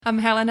I'm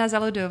Helena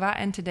Zaludova,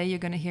 and today you're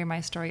going to hear my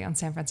story on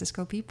San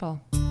Francisco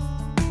people.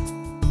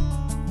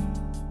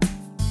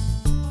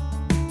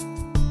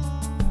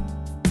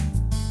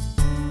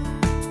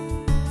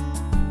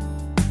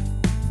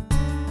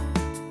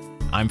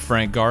 I'm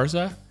Frank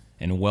Garza,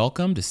 and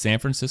welcome to San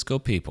Francisco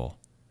People.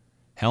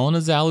 Helena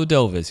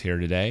Zaludova is here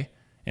today,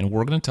 and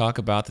we're going to talk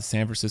about the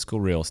San Francisco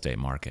real estate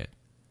market.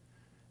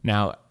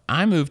 Now,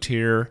 I moved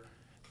here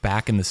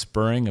back in the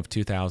spring of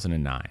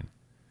 2009,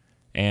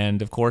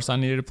 and of course I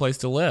needed a place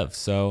to live,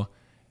 so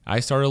I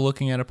started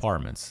looking at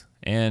apartments,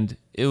 and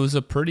it was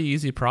a pretty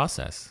easy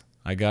process.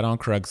 I got on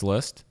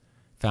Craigslist,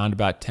 found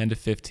about 10 to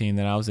 15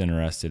 that I was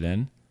interested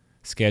in,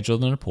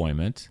 scheduled an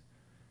appointment,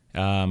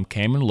 came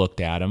and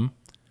looked at them.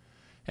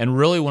 And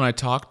really, when I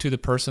talked to the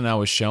person that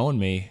was showing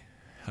me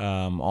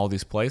all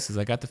these places,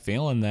 I got the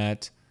feeling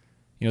that,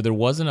 there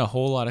wasn't a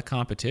whole lot of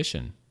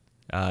competition.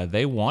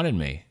 They wanted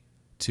me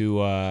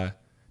to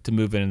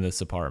move into this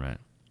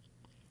apartment.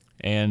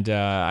 And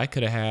I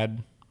could have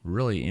had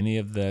really any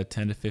of the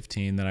 10 to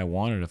 15 that I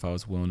wanted if I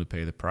was willing to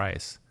pay the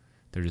price.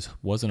 There just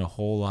wasn't a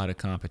whole lot of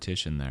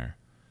competition there.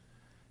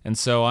 And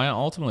so I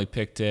ultimately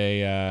picked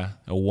a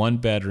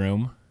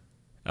one-bedroom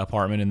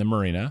apartment in the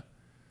marina.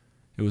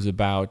 It was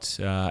about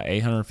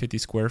 850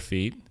 square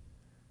feet.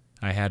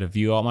 I had a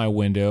view out my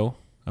window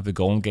of the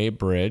Golden Gate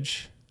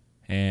Bridge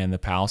and the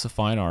Palace of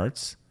Fine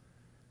Arts.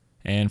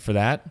 And for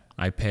that,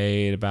 I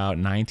paid about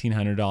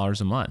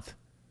 $1,900 a month.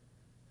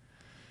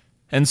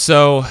 And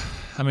so,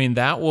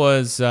 that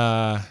was,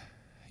 a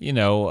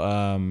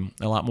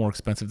lot more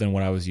expensive than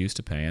what I was used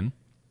to paying,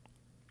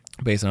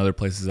 based on other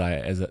places that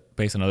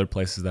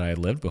I had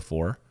lived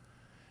before.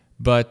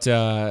 But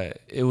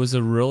it was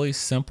a really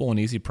simple and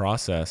easy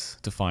process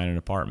to find an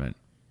apartment.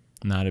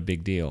 Not a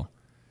big deal.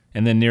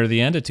 And then near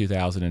the end of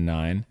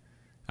 2009,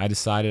 I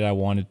decided I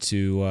wanted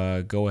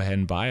to go ahead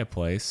and buy a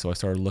place. So I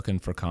started looking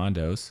for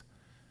condos.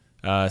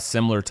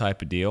 Similar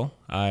type of deal.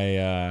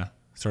 I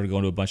started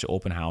going to a bunch of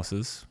open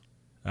houses.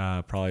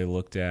 Probably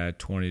looked at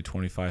 20 to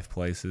 25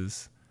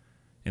 places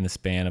in the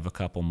span of a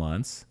couple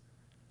months.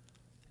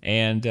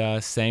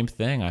 And same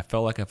thing. I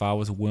felt like if I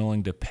was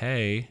willing to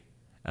pay,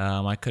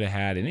 I could have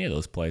had any of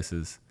those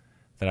places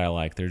that I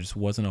liked. There just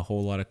wasn't a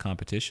whole lot of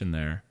competition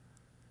there.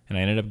 And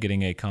I ended up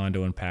getting a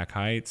condo in Pac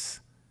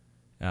Heights.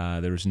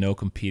 There was no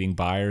competing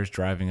buyers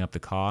driving up the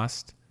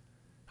cost.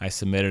 I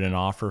submitted an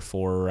offer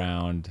for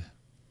around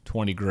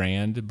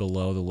 $20,000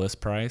 below the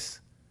list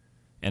price.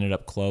 Ended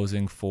up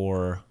closing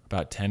for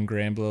about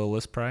 $10,000 below the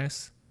list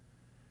price.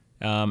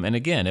 And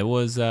again, it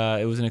was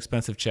an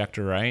expensive check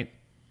to write,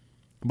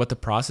 but the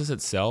process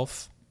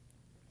itself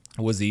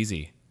was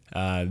easy.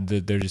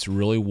 There just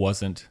really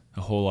wasn't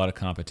a whole lot of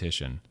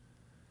competition.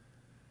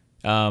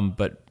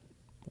 But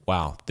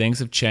wow, things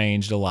have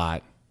changed a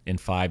lot in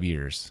 5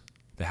 years.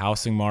 The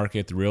housing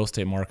market, the real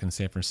estate market in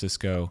San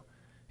Francisco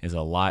is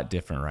a lot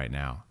different right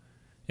now.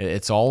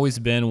 It's always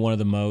been one of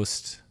the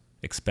most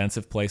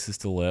expensive places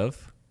to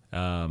live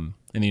in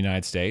the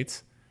United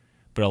States,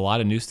 but a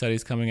lot of new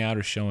studies coming out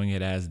are showing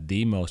it as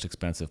the most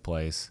expensive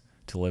place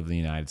to live in the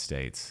United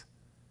States.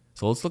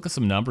 So let's look at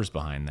some numbers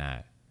behind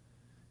that.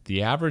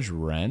 The average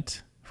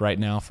rent right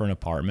now for an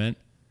apartment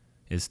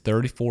is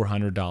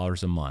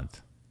 $3,400 a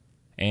month.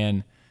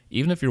 And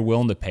even if you're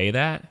willing to pay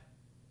that,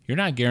 you're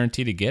not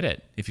guaranteed to get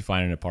it if you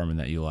find an apartment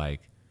that you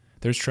like.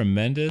 There's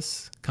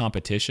tremendous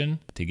competition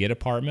to get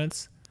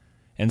apartments.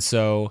 And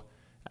so,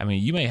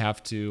 you may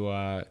have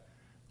to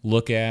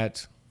look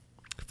at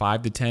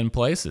 5 to 10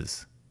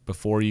 places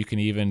before you can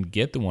even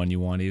get the one you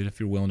want, even if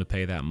you're willing to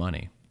pay that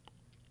money.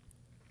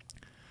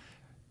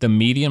 The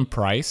median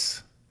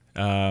price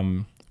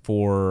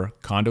for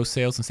condo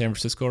sales in San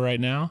Francisco right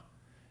now,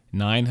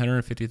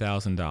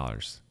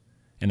 $950,000.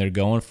 And they're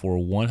going for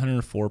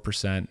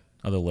 104%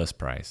 of the list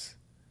price.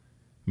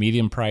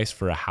 Median price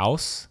for a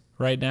house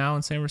right now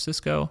in San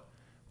Francisco,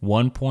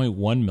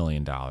 $1.1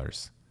 million.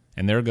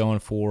 And they're going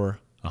for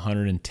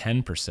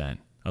 110%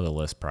 of the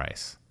list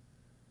price.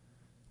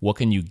 What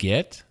can you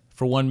get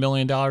for $1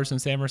 million in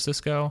San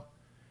Francisco?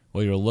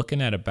 Well, you're looking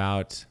at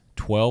about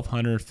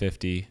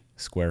 1,250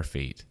 square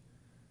feet.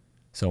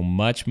 So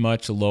much,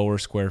 much lower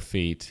square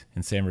feet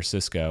in San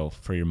Francisco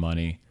for your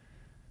money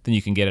than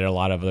you can get at a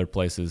lot of other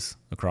places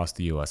across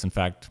the U.S. In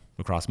fact,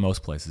 across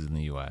most places in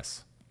the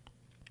U.S.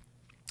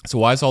 So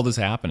why is all this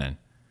happening?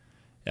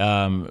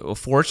 Well,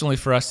 fortunately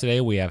for us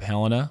today, we have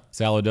Helena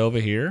Zaludova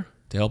here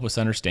to help us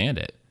understand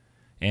it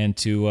and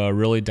to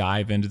really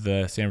dive into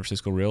the San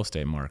Francisco real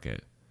estate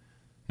market.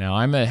 Now,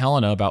 I met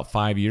Helena about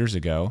 5 years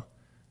ago.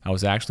 I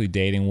was actually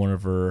dating one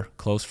of her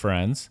close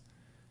friends.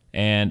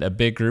 And a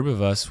big group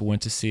of us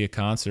went to see a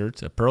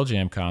concert, a Pearl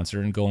Jam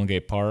concert in Golden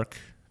Gate Park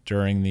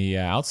during the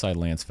Outside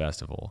Lands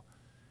Festival.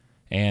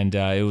 And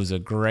it was a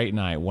great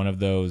night, one of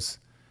those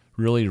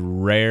really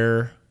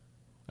rare,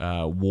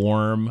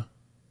 warm,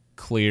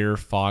 clear,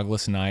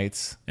 fogless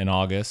nights in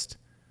August.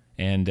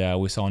 And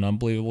we saw an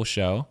unbelievable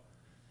show.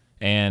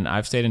 And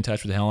I've stayed in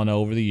touch with Helena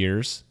over the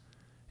years.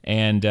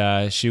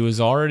 And she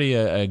was already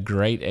a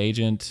great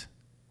agent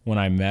when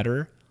I met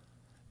her.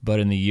 But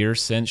in the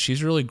years since,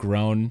 she's really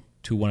grown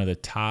to one of the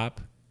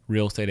top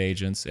real estate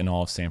agents in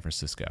all of San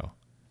Francisco.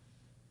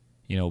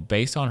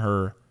 Based on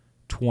her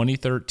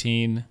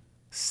 2013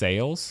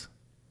 sales,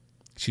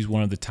 she's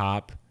one of the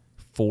top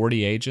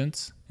 40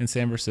 agents in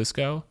San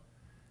Francisco.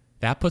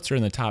 That puts her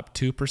in the top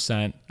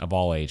 2% of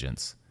all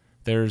agents.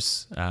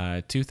 There's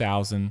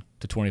 2,000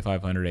 to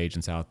 2,500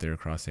 agents out there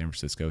across San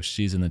Francisco.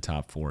 She's in the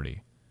top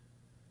 40.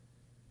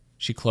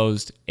 She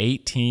closed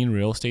 18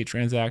 real estate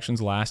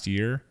transactions last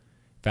year,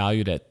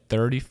 valued at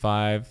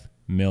 $35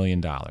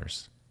 million.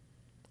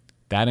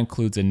 That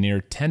includes a near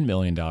 $10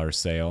 million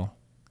sale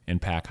in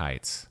Pack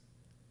Heights.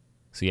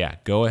 So yeah,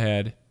 go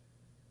ahead,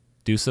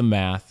 do some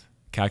math,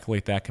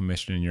 calculate that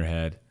commission in your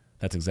head.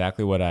 That's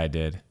exactly what I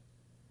did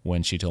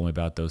when she told me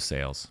about those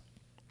sales.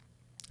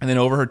 And then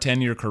over her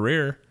 10-year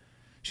career,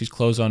 she's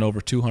closed on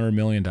over $200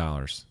 million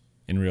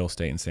in real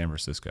estate in San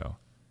Francisco.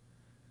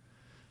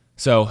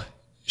 So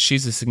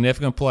she's a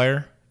significant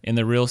player in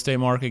the real estate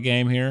market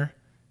game here.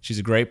 She's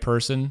a great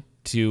person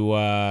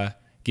to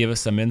give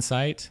us some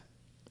insight.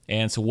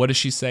 And so what does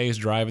she say is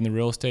driving the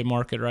real estate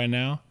market right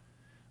now?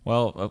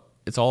 Well,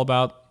 it's all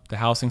about the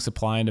housing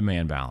supply and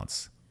demand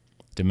balance.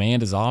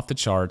 Demand is off the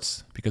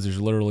charts because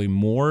there's literally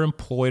more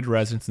employed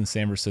residents in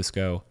San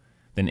Francisco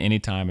than any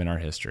time in our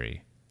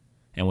history.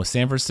 And with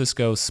San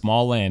Francisco's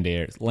small land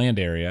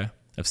area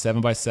of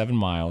 7 by 7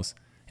 miles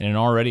and an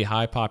already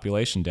high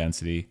population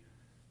density,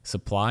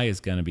 supply is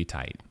going to be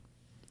tight.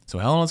 So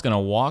Helena's going to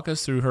walk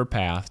us through her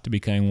path to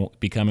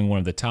becoming one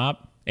of the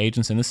top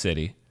agents in the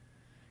city,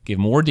 give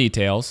more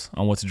details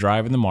on what's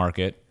driving the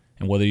market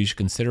and whether you should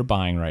consider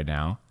buying right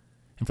now.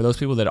 And for those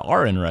people that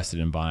are interested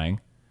in buying,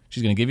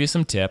 she's going to give you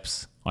some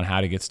tips on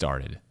how to get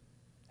started.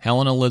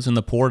 Helena lives in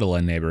the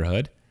Portola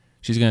neighborhood.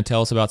 She's going to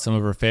tell us about some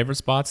of her favorite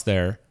spots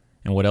there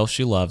and what else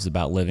she loves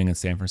about living in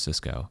San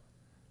Francisco.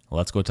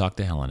 Let's go talk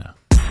to Helena.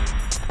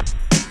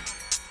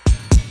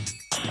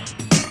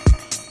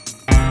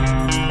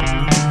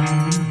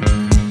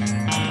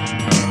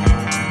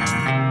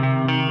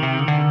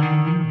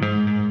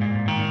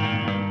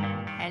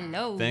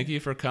 Hello. Thank you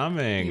for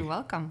coming. You're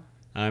welcome.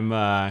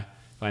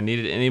 If I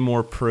needed any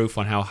more proof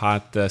on how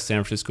hot the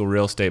San Francisco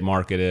real estate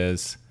market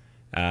is,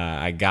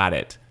 I got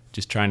it.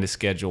 Just trying to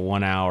schedule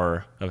 1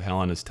 hour of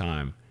Helena's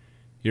time.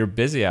 You're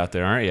busy out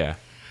there, aren't you?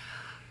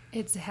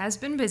 It has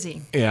been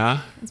busy.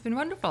 Yeah. It's been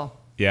wonderful.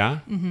 Yeah?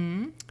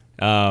 Mm-hmm.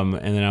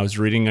 And then I was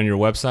reading on your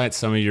website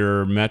some of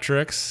your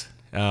metrics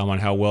on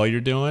how well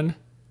you're doing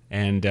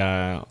and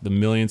the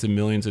millions and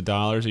millions of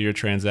dollars of your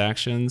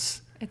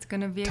transactions. It's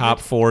going to be top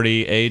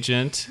 40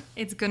 agent.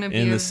 It's going to be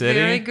in the city.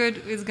 Very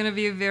good. It's going to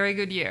be a very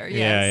good year. Yes.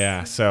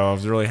 Yeah. So I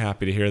was really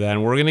happy to hear that,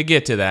 and we're going to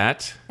get to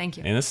that. Thank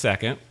you. In a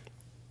second.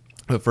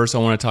 But first, I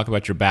want to talk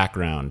about your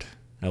background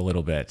a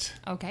little bit.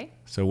 Okay.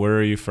 So where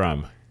are you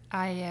from?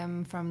 I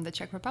am from the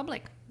Czech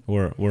Republic.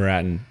 We're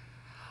at in.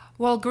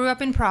 Well, grew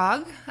up in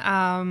Prague.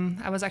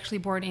 I was actually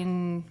born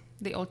in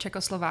the old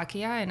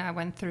Czechoslovakia, and I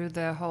went through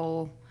the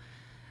whole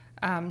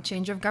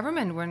change of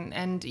government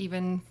and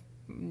even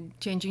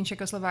changing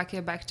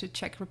Czechoslovakia back to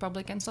Czech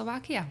Republic and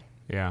Slovakia.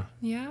 Yeah.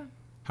 Yeah.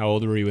 How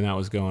old were you when that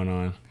was going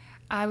on?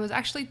 I was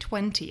actually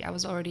 20. I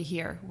was already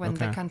here when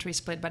the country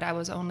split, but I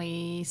was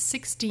only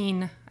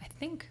 16, I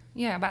think.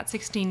 Yeah, about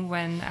 16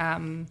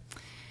 when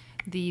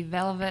the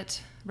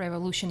Velvet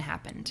Revolution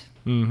happened.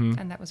 Mm-hmm.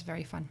 And that was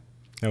very fun.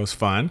 That was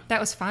fun? That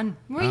was fun.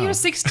 Well, you're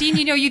 16,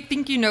 you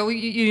think you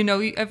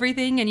know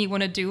everything and you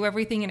want to do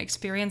everything and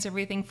experience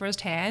everything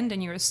firsthand,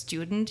 and you're a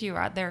student, you're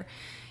out there,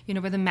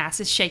 with the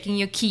masses shaking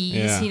your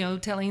keys,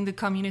 telling the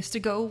communists to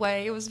go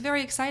away. It was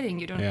very exciting.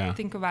 You don't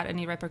think about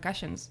any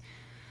repercussions.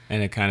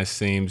 And it kind of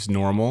seems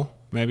normal,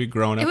 maybe,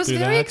 growing up through that? It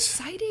was very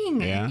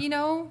exciting, yeah.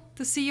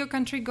 To see your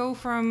country go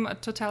from a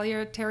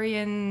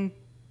totalitarian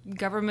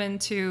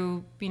government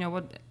to,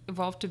 what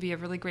evolved to be a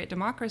really great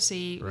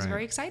democracy. It was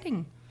very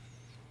exciting.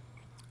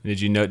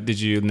 Did you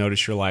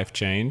notice your life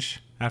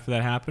change after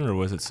that happened, or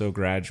was it so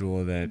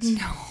gradual that...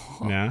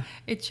 No,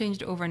 it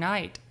changed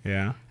overnight.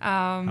 Yeah?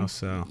 How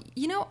so?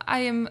 I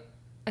am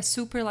a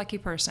super lucky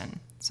person.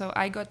 So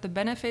I got the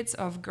benefits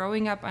of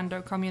growing up under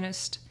a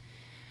communist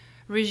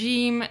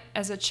regime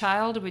as a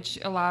child, which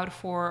allowed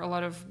for a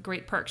lot of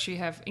great perks. You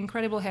have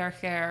incredible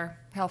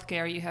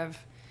healthcare, you have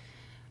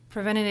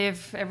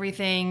preventative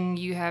everything,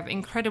 you have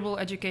incredible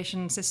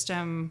education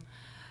system,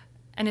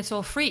 and it's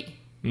all free.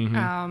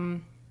 Mm-hmm.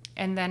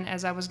 And then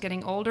as I was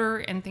getting older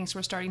and things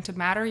were starting to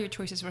matter, your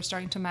choices were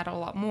starting to matter a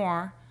lot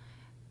more,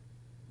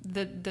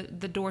 the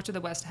door to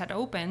the West had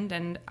opened,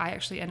 and I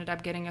actually ended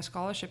up getting a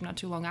scholarship not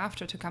too long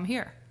after to come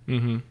here.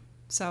 Mm-hmm.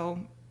 So,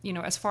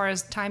 as far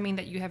as timing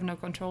that you have no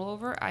control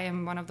over, I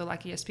am one of the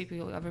luckiest people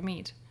you'll ever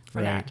meet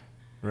for that.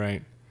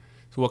 Right.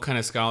 So what kind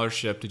of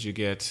scholarship did you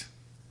get?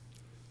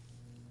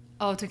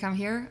 Oh, to come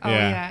here? Oh,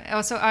 yeah.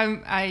 Oh, so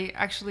I'm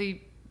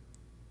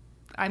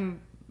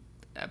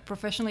a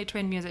professionally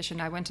trained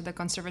musician. I went to the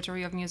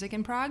Conservatory of Music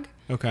in Prague.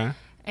 Okay.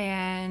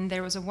 And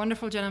there was a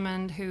wonderful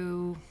gentleman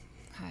who,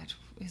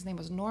 his name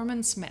was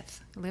Norman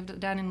Smith, lived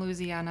down in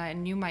Louisiana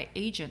and knew my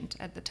agent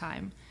at the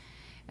time.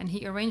 And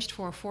he arranged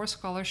for 4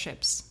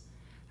 scholarships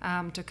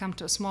to come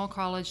to a small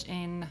college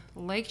in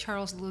Lake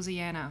Charles,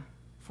 Louisiana,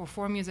 for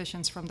 4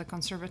 musicians from the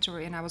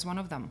conservatory, and I was one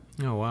of them.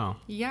 Oh, wow.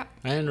 Yeah.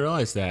 I didn't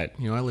realize that.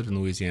 I lived in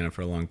Louisiana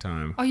for a long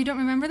time. Oh, you don't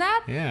remember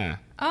that? Yeah.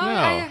 Oh,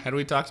 no. Had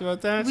we talked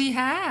about that? We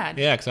had.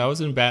 Yeah, because I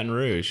was in Baton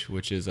Rouge,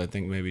 which is, I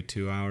think, maybe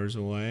 2 hours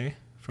away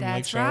from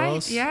Lake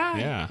Charles. That's right.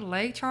 Yeah. Yeah.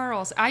 Lake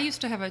Charles. I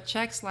used to have a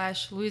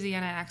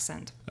Czech/Louisiana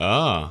accent.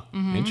 Oh,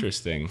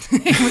 interesting.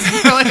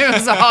 It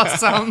was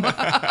awesome.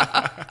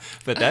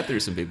 But that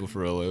threw some people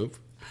for a loop.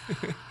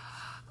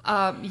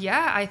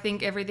 Yeah, I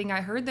think everything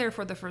I heard there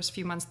for the first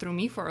few months threw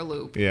me for a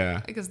loop.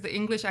 Yeah. Because the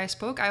English I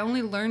spoke, I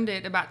only learned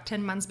it about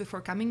 10 months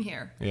before coming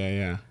here.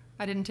 Yeah.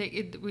 I didn't take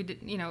it.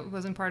 It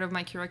wasn't part of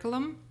my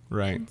curriculum.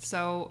 Right.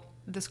 So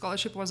the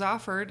scholarship was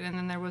offered, and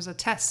then there was a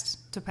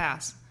test to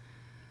pass.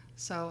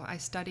 So I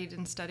studied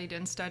and studied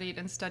and studied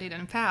and studied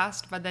and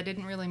passed, but that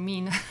didn't really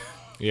mean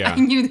Yeah. I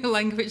knew the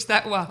language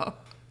that well.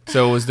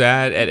 So was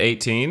that at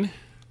 18?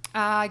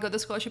 I got the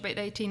scholarship at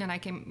 18, and I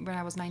came when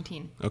I was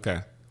 19. Okay.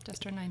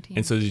 Just turned 19.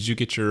 And so did you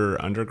get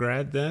your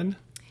undergrad then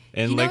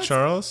in You know, Lake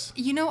Charles?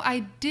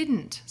 I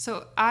didn't.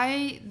 So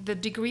the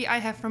degree I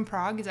have from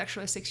Prague is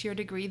actually a 6-year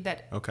degree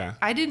that Okay.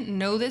 I didn't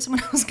know this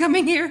when I was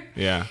coming here.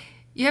 Yeah.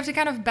 You have to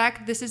kind of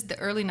this is the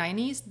early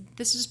 90s.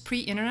 This is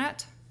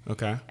pre-internet.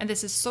 Okay. And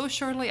this is so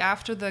shortly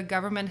after the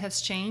government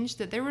has changed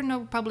that there were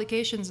no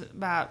publications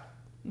about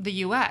the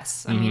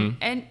U.S. I mean,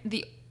 and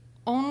the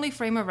only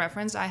frame of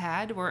reference I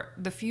had were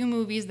the few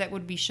movies that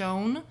would be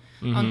shown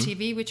on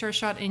TV, which are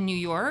shot in New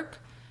York,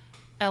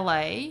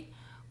 L.A.,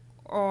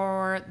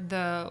 or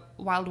the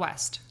Wild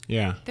West.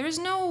 Yeah. There's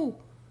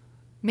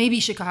maybe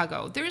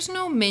Chicago. There's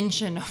no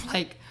mention of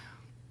like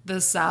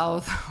the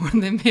South or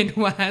the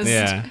Midwest.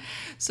 Yeah.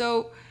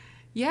 So,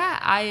 yeah,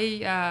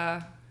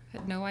 I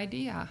had no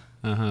idea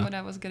what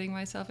I was getting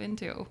myself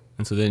into.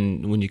 And so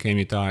then when you came,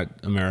 you thought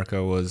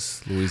America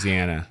was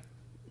Louisiana.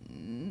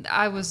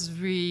 I was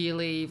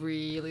really,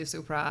 really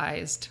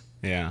surprised.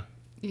 Yeah.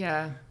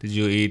 Yeah. Did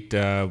you eat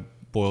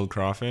boiled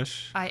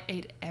crawfish? I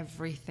ate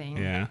everything.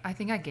 Yeah. I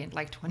think I gained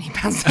like 20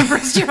 pounds the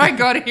first year I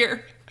got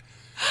here.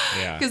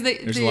 Yeah. 'Cause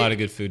There's a lot of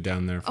good food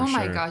down there for Oh sure.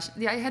 my gosh.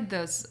 Yeah, I had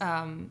this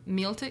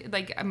meal ticket.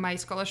 Like my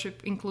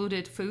scholarship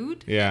included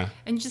food. Yeah.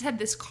 And you just had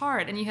this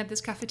card and you had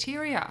this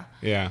cafeteria.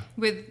 Yeah.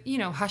 With,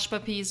 hush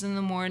puppies in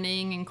the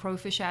morning and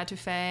crawfish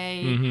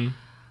etouffee.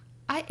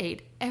 I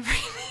ate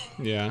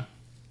everything. Yeah.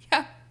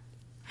 Yeah.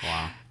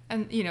 Wow.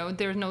 And,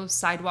 there are no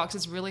sidewalks.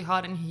 It's really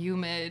hot and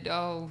humid.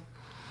 Oh.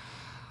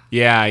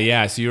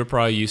 Yeah. So you were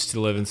probably used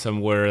to living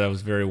somewhere that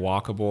was very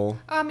walkable.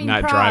 I mean,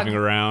 not Prague. driving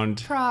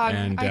around. Prague.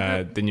 And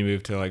then you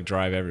moved to like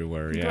drive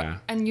everywhere. Yeah.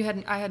 And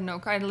I had no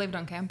car. I lived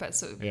on campus.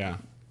 So Yeah.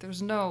 there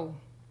was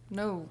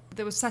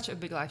there was such a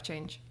big life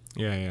change.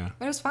 Yeah.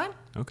 But it was fine.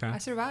 Okay. I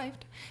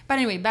survived. But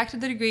anyway, back to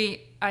the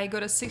degree. I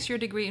got a 6-year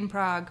degree in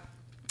Prague.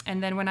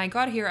 And then when I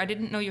got here, I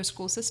didn't know your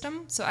school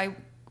system. So I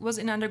was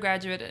an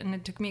undergraduate, and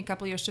it took me a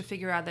couple years to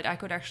figure out that I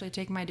could actually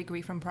take my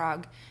degree from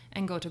Prague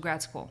and go to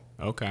grad school.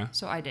 Okay.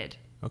 So I did.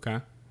 Okay.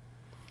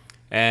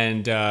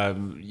 And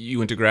you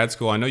went to grad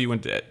school. I know you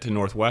went to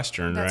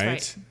Northwestern, That's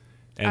right?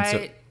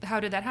 And how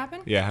did that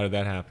happen? Yeah, how did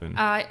that happen?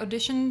 I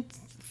auditioned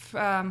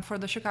for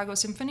the Chicago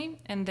Symphony,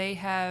 and they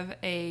have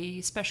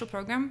a special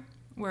program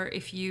where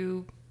if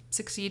you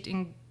succeed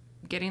in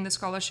getting the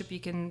scholarship, you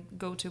can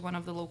go to one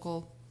of the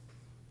local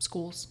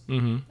schools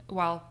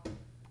while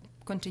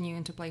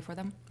continuing to play for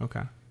them.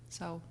 Okay.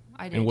 So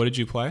I did. And what did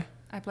you play?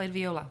 I played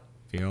viola.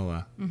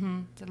 Viola.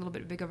 It's a little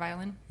bit bigger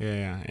violin.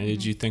 Yeah. And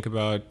did you think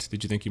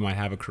you might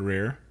have a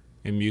career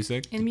in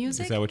music? In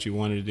music? Is that what you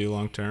wanted to do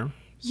long term?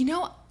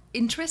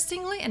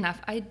 Interestingly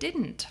enough, I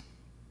didn't.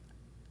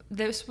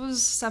 This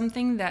was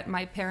something that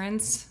my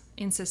parents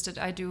insisted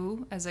I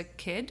do as a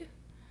kid.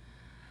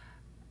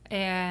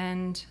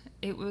 And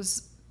it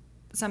was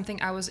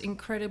something I was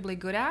incredibly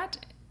good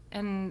at,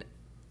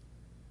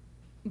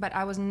 but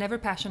I was never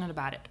passionate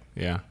about it.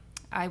 Yeah.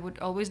 I would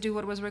always do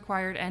what was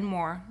required and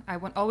more. I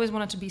always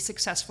wanted to be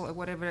successful at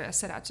whatever I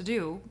set out to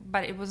do,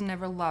 but it was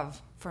never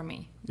love for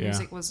me. Yeah.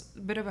 Music was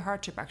a bit of a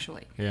hardship,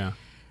 actually. Yeah.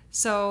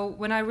 So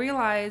when I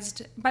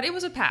realized, but it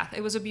was a path.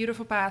 It was a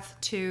beautiful path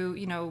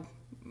to,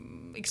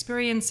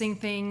 experiencing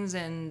things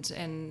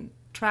and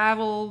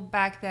travel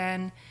back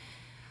then.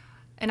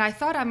 And I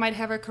thought I might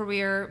have a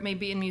career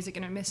maybe in music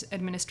and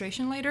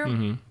administration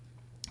later.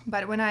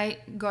 But when I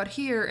got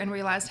here and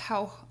realized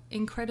how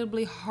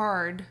incredibly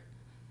hard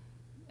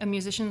a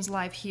musician's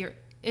life here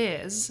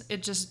is,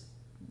 it just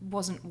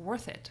wasn't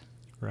worth it.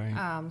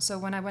 Right. So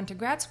when I went to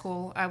grad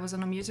school, I was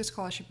on a music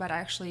scholarship, but I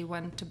actually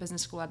went to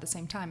business school at the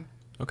same time.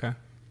 Okay.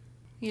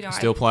 You know,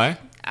 Still play?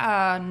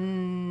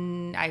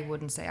 I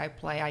wouldn't say I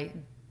play. I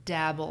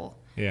dabble.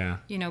 Yeah.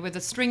 You know, with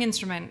a string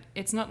instrument,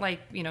 it's not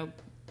like,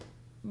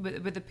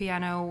 with the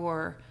piano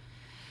or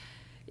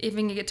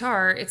even a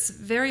guitar. It's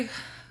very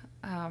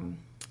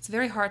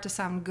hard to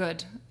sound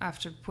good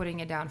after putting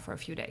it down for a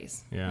few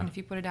days. Yeah. And if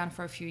you put it down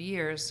for a few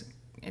years,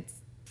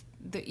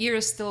 the ear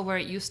is still where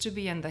it used to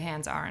be and the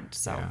hands aren't.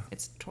 So Yeah.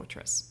 it's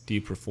torturous. Do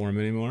you perform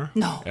anymore?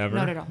 No, Ever?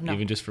 not at all. No.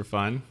 Even just for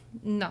fun?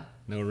 No.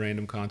 No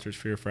random concerts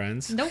for your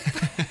friends? Nope.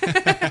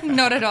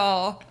 Not at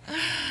all.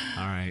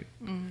 All right.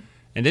 And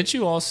didn't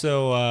you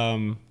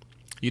also,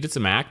 you did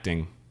some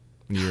acting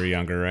when you were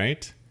younger,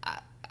 right?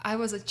 I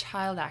was a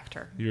child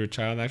actor. You were a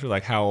child actor?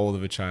 Like how old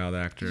of a child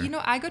actor? You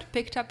know, I got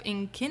picked up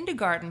in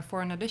kindergarten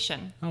for an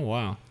audition. Oh,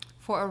 wow.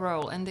 For a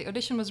role, and the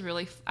audition was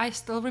really I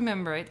still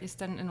remember it. We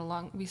stood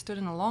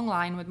in a long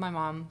line with my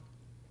mom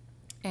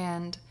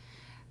and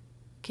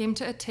came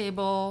to a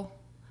table.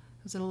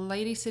 There was a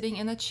lady sitting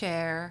in a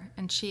chair,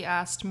 and she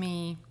asked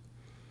me,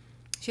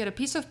 she had a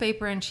piece of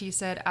paper and she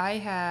said,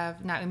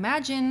 now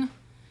imagine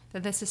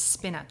that this is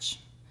spinach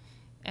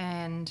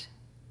and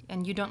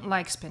you don't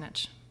like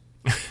spinach.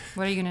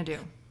 What are you gonna do?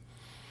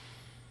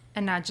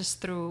 And I just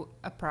threw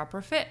a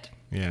proper fit.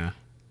 Yeah.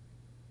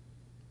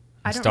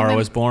 I don't Star remember.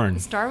 was born.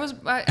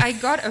 I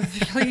got a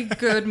really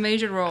good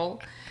major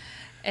role,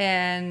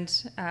 and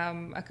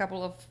a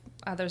couple of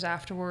others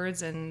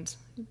afterwards.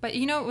 But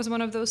you know, it was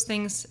one of those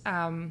things.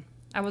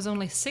 I was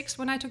only 6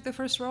 when I took the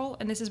first role,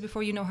 and this is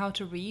before you know how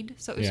to read,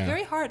 so it was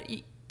very hard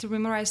to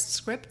memorize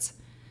scripts.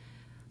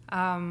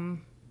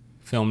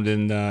 Filmed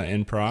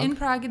in Prague? In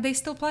Prague, they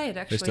still play it.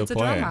 Actually, They still it's a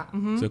play drama. it.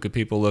 Mm-hmm. So could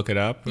people look it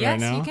up right Yes,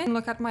 now? you can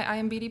look at my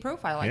IMDb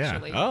profile.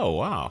 Actually, Yeah. Oh,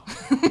 wow.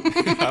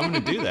 I'm going to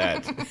do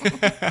that.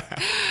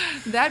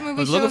 that movie. I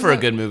was looking shows for a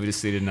up- good movie to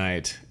see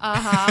tonight.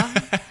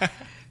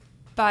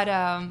 But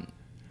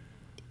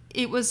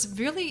it was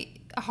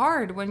really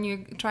hard when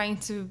you're trying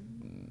to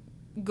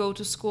go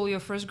to school, your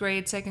first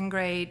grade, second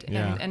grade,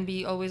 Yeah. and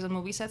be always on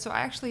movie set. So I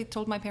actually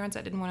told my parents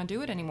I didn't want to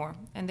do it anymore,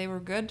 and they were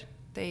good.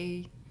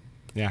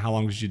 Yeah, how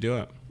long did you do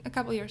it? A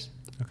couple years,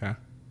 Okay.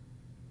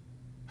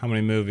 How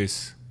many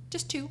movies?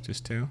 just two.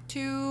 Just two?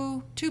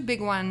 Two big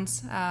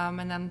ones,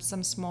 and then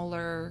some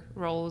smaller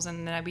roles,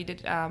 and then we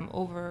did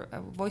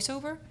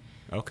voiceover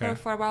Okay.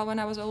 for a while when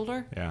I was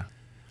older. Yeah.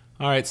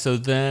 All right, so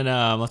then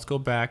let's go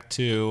back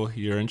to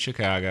you're in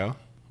Chicago.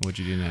 What'd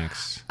you do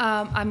next?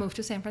 I moved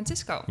to San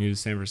Francisco. You to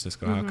San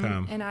Francisco. How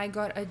come? And I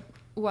got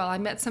I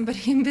met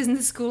somebody in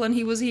business school and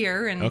he was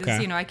here. And,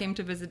 Okay. I came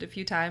to visit a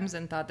few times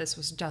and thought this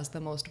was just the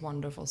most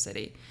wonderful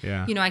city.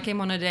 Yeah. I came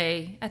on a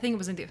day, I think it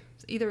was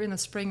either in the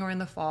spring or in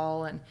the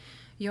fall. And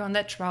you're on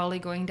that trolley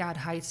going down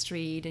High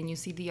Street and you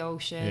see the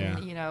ocean,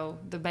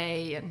 the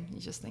bay. And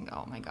you just think,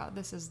 oh my God,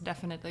 this is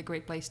definitely a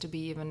great place to be,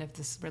 even if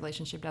this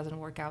relationship doesn't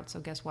work out. So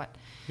guess what?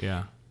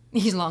 Yeah.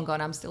 He's long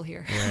gone. I'm still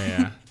here.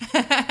 Yeah.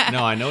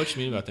 No, I know what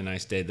you mean about the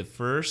nice day. The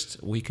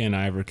first weekend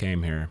I ever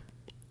came here,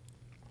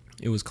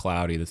 it was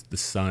cloudy. The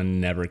sun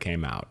never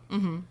came out.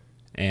 Mm-hmm.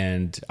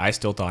 And I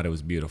still thought it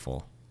was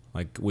beautiful.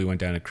 Like, we went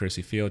down to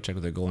Crissy Field, checked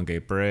out the Golden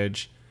Gate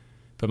Bridge.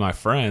 But my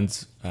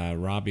friends,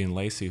 Robbie and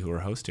Lacey, who were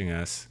hosting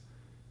us,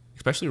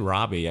 especially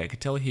Robbie, I could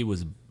tell he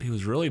was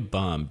really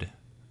bummed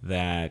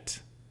that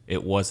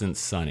it wasn't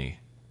sunny.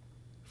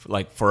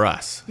 Like, for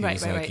us. He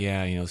was like, right.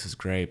 yeah, this is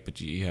great,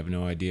 but you have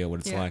no idea what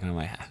it's Yeah. like. And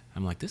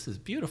I'm like, this is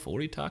beautiful. What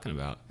are you talking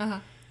about? Uh-huh.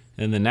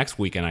 And the next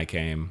weekend I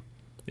came,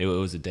 it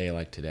was a day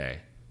like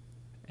today.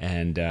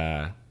 And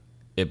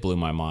it blew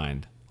my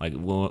mind. Like,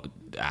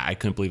 I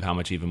couldn't believe how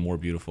much even more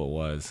beautiful it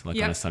was. Like,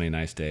 Yep. on a sunny,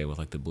 nice day with,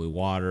 like, the blue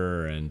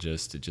water and it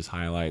just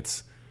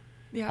highlights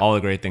Yeah. all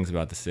the great things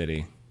about the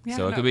city. Yeah,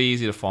 So it no. could be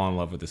easy to fall in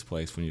love with this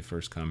place when you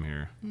first come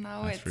here.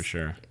 No, That's for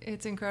sure.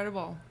 It's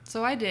incredible.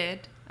 So I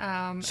did.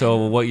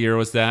 So what year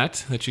was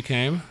that you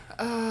came?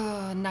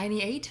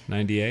 98.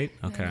 98?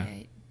 Okay.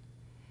 98.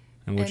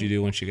 And what'd you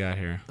do once you got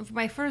here?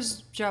 My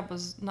first job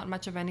was not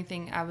much of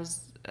anything. I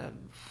was,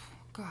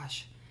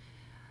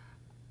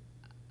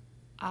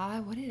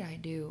 what did I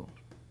do?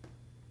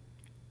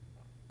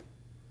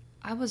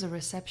 I was a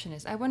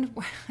receptionist. I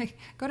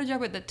got a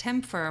job at the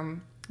temp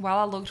firm while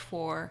I looked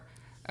for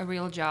a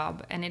real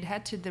job, and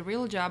the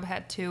real job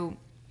had to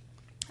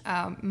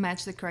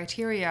match the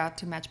criteria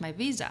to match my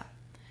visa.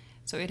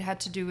 So it had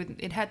to do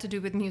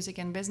with music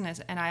and business,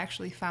 and I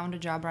actually found a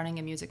job running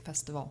a music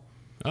festival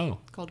Oh,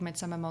 called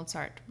Midsummer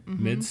Mozart.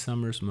 Mm-hmm.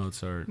 Midsummer's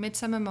Mozart.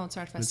 Midsummer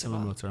Mozart Festival.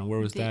 Midsummer Mozart. Where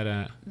was that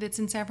at? It's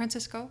in San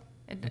Francisco.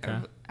 Okay.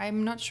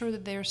 I'm not sure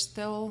that they're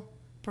still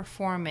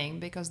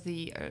performing because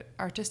the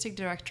artistic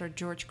director,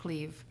 George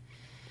Cleave,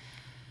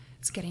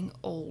 is getting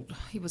old.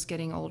 He was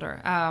getting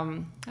older.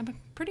 I'm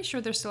pretty sure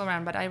they're still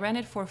around, but I ran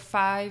it for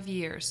 5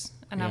 years,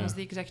 and I Yeah. was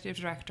the executive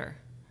director.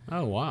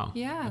 Oh, wow.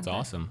 Yeah, That's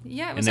awesome.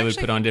 yeah, it And was they would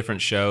actually- put on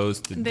different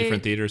shows,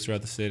 different theaters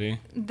throughout the city?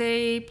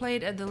 They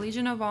played at the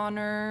Legion of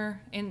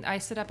Honor. I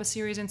set up a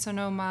series in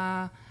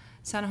Sonoma,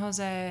 San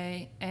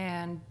Jose,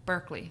 and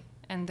Berkeley.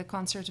 And the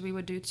concerts, we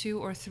would do 2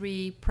 or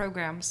 3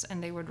 programs,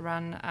 and they would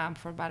run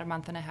for about a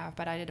month and a half.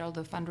 But I did all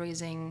the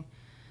fundraising,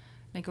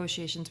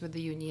 negotiations with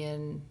the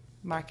union,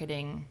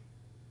 marketing,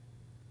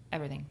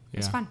 everything. It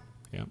was Yeah. fun.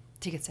 Yeah.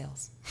 Ticket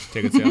sales.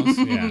 Ticket sales?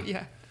 Yeah.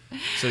 Yeah.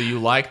 So you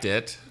liked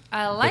it,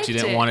 I liked but you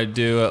didn't it. want to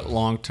do it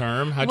long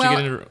term? How'd Well,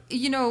 you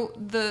get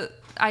into...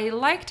 I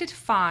liked it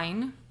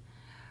fine,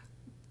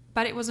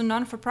 But it was a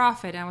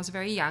non-for-profit, and I was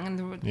very young,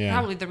 and Yeah.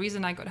 probably the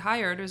reason I got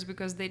hired was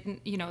because they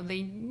didn't,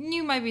 they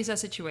knew my visa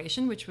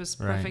situation, which was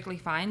Right. perfectly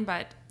fine,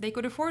 but they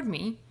could afford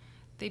me.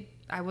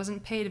 I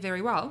wasn't paid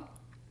very well.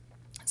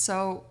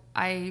 So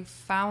I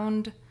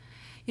found,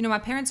 my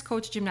parents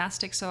coached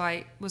gymnastics, so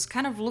I was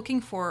kind of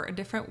looking for a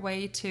different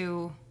way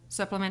to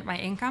supplement my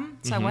income.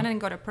 So I went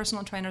and got a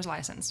personal trainer's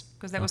license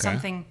because that was Okay.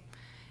 something,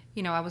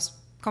 I was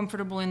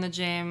comfortable in the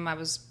gym. I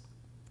was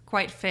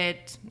quite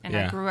fit, and I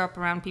Yeah. grew up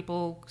around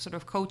people sort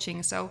of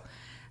coaching. So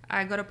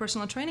I got a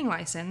personal training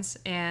license,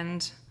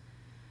 and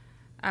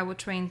I would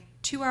train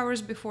 2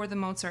 hours before the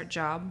Mozart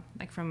job,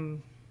 like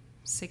from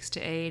 6 to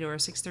 8 or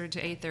 6:30 to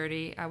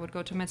 8:30. I would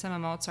go to Midsummer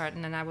Mozart,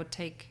 and then I would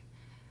take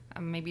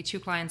maybe 2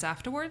 clients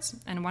afterwards.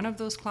 And one of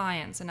those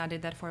clients, and I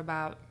did that for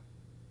about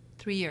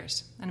 3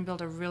 years, and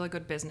built a really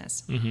good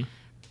business.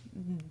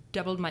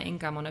 Doubled my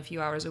income on a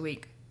few hours a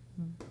week.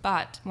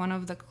 But one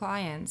of the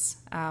clients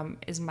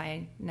is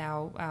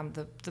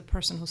the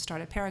person who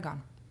started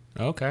Paragon.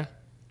 Okay.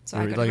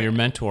 So You're like your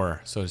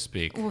mentor, so to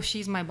speak. Well,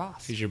 she's my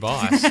boss. She's your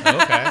boss.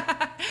 Okay.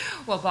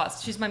 Well,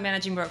 boss. She's my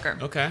managing broker.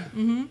 Okay.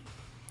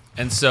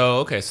 And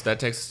so that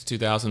takes us to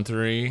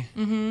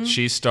 2003.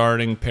 She's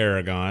starting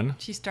Paragon.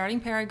 She's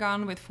starting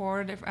Paragon with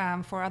four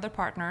other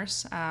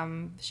partners.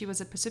 She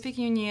was at Pacific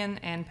Union,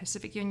 and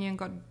Pacific Union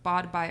got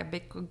bought by a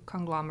big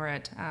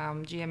conglomerate,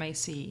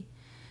 GMAC.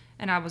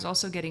 And I was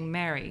also getting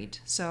married,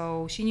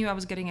 so she knew I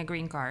was getting a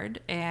green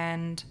card,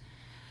 and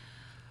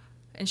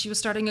she was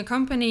starting a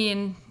company,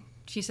 and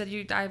she said,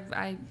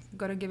 I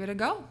got to give it a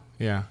go.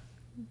 Yeah.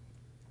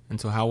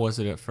 And so how was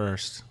it at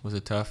first? Was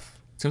it tough?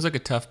 Seems like a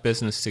tough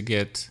business to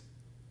get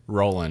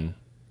rolling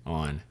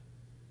on.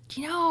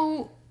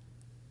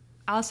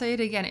 I'll say it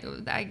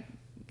again.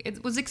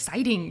 It was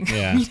exciting.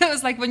 Yeah.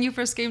 It's like when I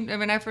first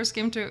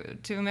came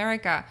to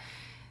America.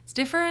 It's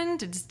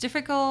different, it's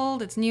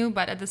difficult, it's new,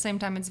 but at the same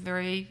time, it's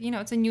very,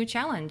 it's a new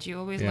challenge. You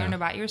always learn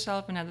about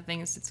yourself and other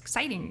things. It's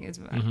exciting.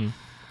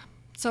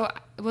 So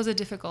it was a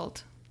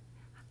difficult.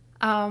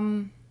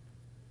 I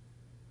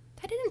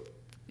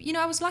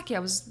was lucky. I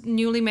was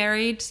newly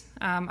married.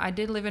 I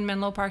did live in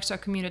Menlo Park, so I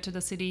commuted to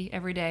the city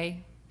every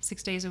day,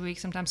 6 days a week,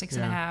 sometimes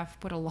 6.5,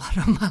 put a lot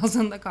of miles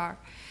on the car.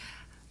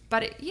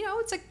 But,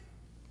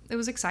 it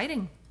was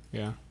exciting.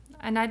 Yeah.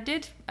 And I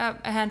did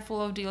a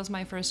handful of deals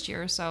my first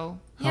year, so...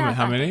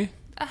 How many?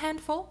 A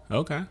handful.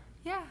 Okay.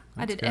 Yeah.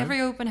 I That's did good. every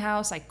open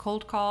house. I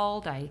cold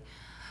called. I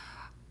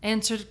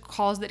answered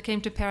calls that came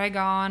to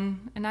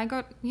Paragon. And I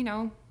got,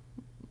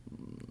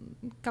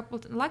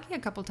 lucky a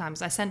couple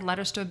times. I sent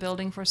letters to a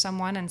building for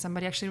someone, and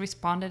somebody actually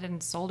responded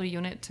and sold a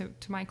unit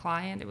to my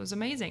client. It was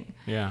amazing.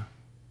 Yeah.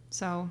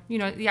 So,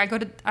 I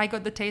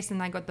got the taste,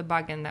 and I got the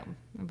bug, and that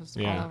it was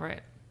all over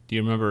it. Do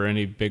you remember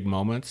any big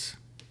moments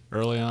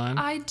early on?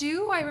 I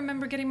do. I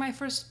remember getting my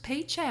first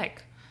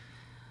paycheck.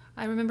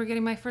 I remember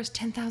getting my first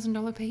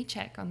 $10,000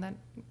 paycheck on that.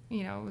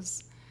 It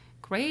was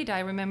great.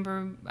 I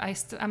remember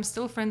I'm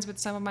still friends with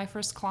some of my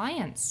first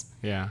clients.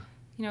 Yeah.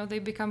 They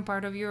become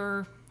part of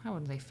your, I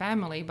wouldn't say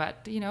family,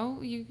 but,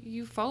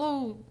 you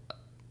follow,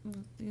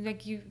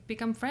 like you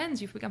become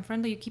friends, you become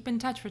friendly, you keep in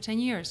touch for 10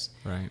 years.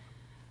 Right.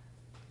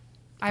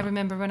 I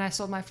remember when I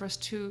sold my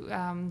first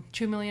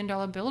 $2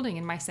 million building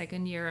in my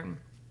second year, and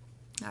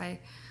I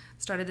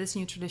started this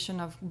new tradition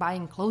of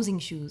buying closing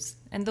shoes.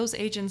 And those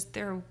agents,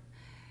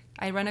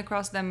 I ran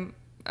across them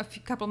a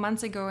couple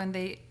months ago, and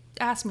they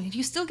asked me, "Do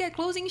you still get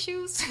closing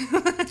shoes?"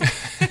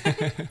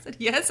 I said,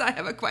 "Yes, I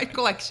have quite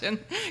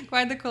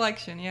the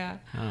collection." Yeah.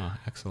 Oh,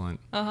 excellent.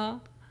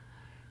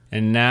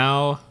 And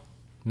now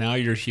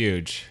you're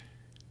huge.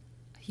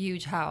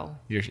 Huge how?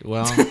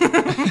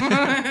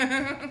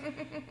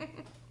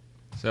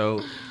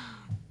 So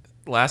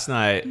last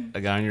night I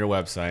got on your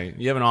website.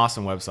 You have an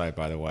awesome website,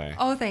 by the way.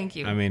 Oh, thank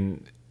you. I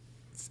mean,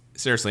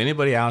 seriously,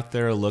 anybody out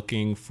there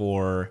looking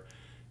for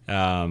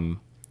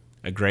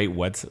a great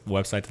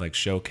website to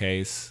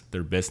showcase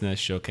their business,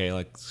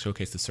 showcase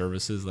the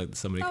services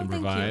somebody can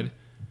provide,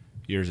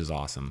 yours is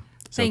awesome.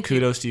 So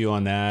kudos to you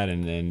on that,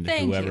 and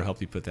whoever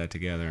helped you put that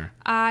together.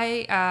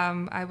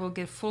 I will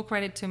give full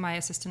credit to my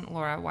assistant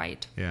Laura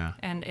White. Yeah.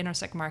 And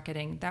Intersect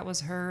Marketing. That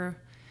was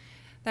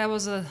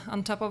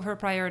on top of her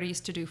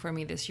priorities to do for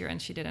me this year,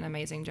 and she did an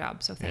amazing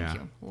job. So thank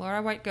you,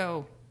 Laura White.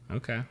 Go.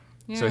 Okay.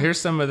 Yeah. So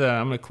here's I'm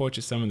going to quote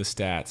you some of the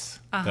stats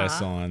that I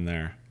saw on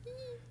there.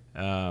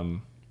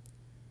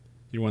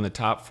 You're one of the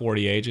top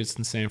 40 agents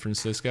in San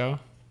Francisco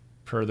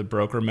per the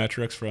broker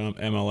metrics from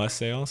MLS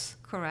sales.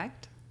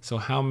 Correct. So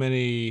how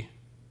many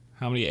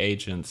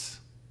agents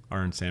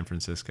are in San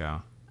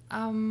Francisco?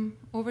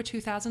 Over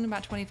 2,000,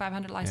 about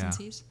 2,500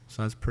 licensees. Yeah.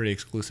 So that's a pretty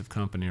exclusive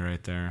company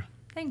right there.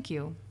 Thank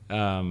you.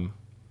 In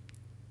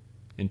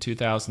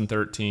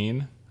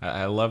 2013,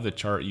 I love the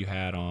chart you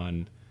had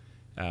on,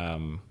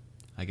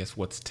 I guess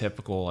what's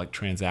typical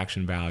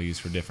transaction values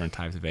for different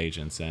types of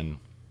agents. And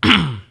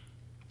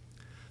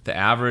the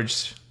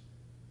average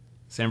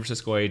San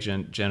Francisco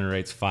agent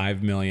generates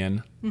 $5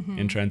 million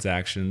in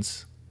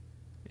transactions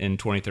in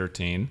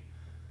 2013.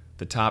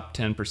 The top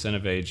 10%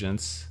 of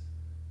agents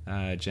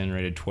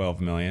generated $12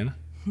 million.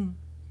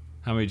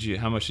 How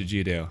much did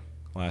you do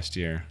last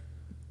year?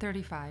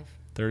 35.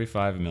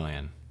 35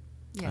 million.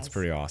 Yes. That's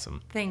pretty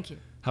awesome. Thank you.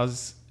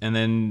 And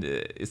then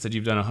it said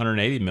you've done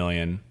 180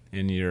 million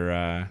in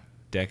your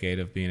decade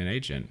of being an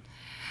agent.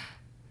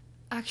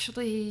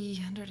 Actually,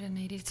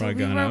 180. So Probably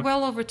we gone were up?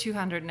 well over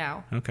 200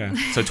 now. Okay.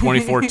 So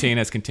 2014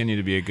 has continued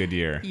to be a good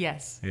year.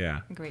 Yes. Yeah.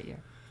 A great year.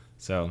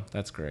 So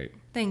that's great.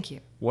 Thank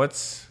you.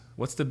 What's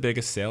the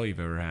biggest sale you've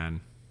ever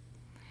had?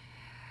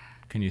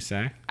 Can you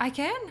say? I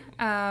can.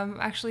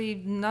 Actually,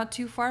 not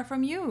too far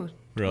from you.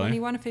 Really?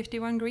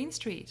 2151 Green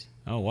Street.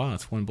 Oh, wow.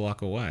 It's 1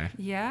 block away.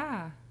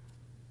 Yeah.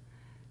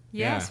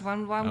 Yes, Yeah.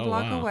 one Oh,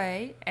 block wow.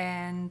 away.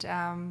 And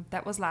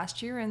that was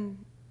last year.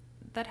 And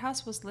that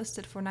house was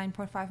listed for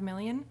 9.5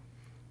 million.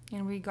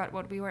 And we got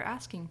what we were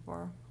asking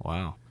for.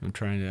 Wow. I'm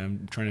trying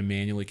to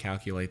manually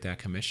calculate that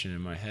commission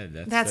in my head.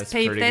 That's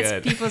pretty good.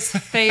 That's people's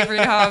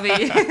favorite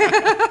hobby.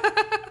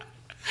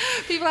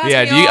 People ask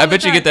Yeah, me all I the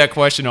bet you time. get that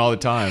question all the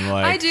time.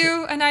 Like, I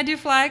do, and I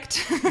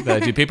deflect.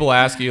 Do people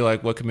ask you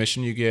like what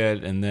commission you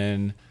get, and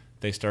then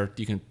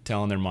you can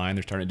tell in their mind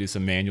they're starting to do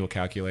some manual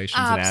calculations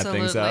and add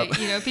things up?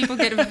 Absolutely. People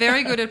get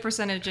very good at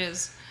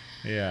percentages.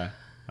 Yeah.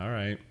 All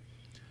right.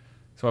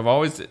 So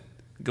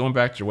going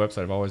back to your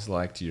website, I've always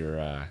liked your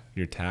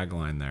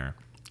tagline there.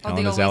 Oh,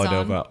 the Helena always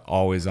Zaludova,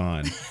 always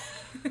on.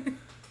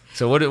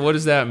 So what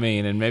does that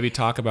mean? And maybe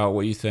talk about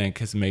what you think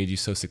has made you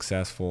so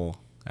successful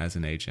as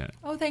an agent.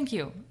 Oh, thank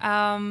you.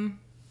 I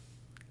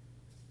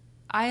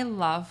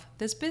love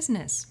this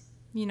business.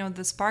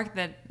 The spark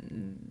that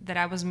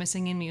I was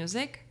missing in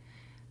music,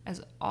 as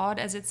odd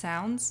as it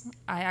sounds,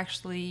 I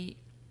actually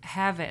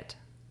have it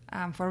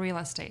for real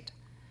estate.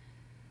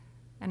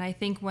 And I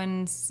think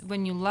when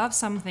you love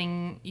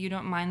something, you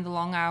don't mind the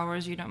long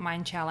hours, you don't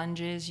mind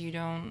challenges, you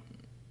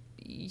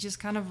just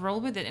kind of roll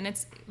with it. And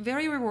it's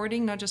very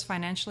rewarding, not just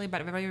financially,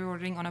 but very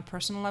rewarding on a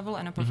personal level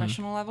and a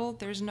professional level.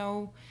 There's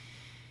no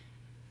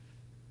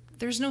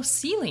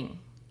ceiling.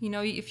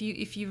 If you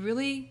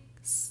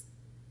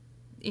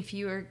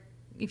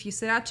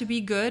set out to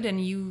be good and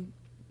you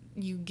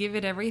give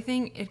it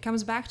everything, it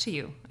comes back to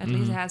you. At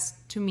least it has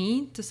to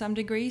me to some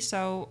degree.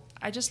 So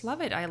I just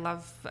love it. I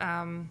love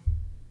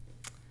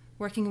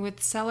working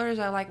with sellers.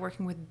 I like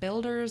working with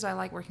builders. I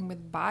like working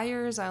with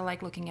buyers. I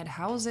like looking at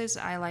houses.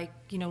 I like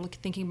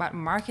thinking about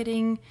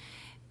marketing.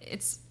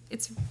 It's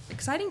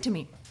exciting to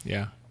me.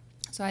 Yeah.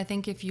 So I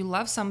think if you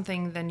love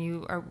something, then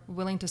you are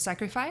willing to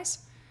sacrifice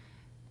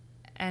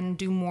and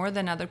do more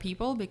than other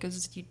people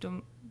because you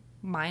don't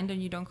mind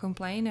and you don't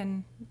complain.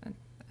 And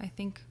I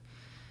think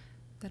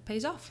that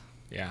pays off.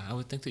 Yeah, I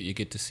would think that you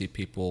get to see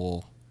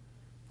people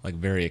like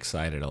very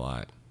excited a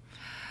lot.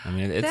 I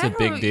mean, it's That a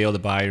big or- deal to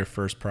buy your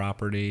first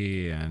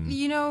property, and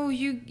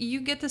You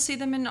get to see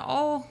them in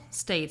all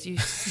states. You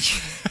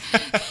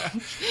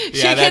yeah,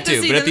 get that to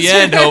too. see But at them the too.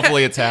 end,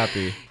 hopefully, it's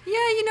happy.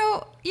 Yeah,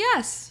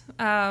 yes.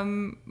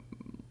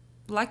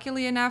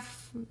 Luckily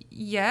enough,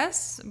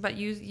 yes. But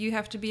you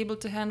have to be able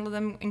to handle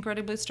them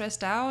incredibly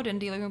stressed out and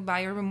dealing with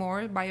buyer's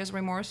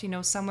remorse.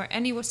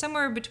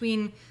 Somewhere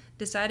between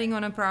deciding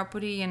on a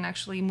property and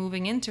actually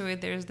moving into it,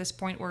 there's this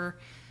point where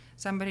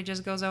somebody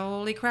just goes,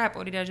 "Holy crap,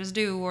 what did I just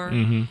do?" Or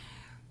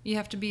you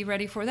have to be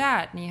ready for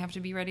that, and you have to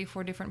be ready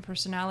for different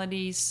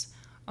personalities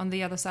on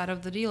the other side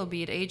of the deal,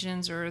 be it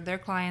agents or their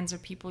clients or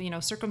people,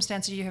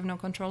 circumstances you have no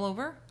control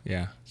over.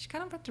 Yeah, You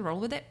kind of have to roll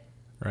with it.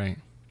 right.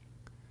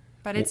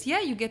 But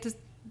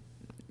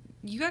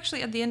you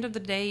actually at the end of the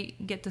day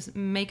get to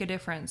make a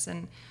difference.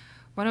 And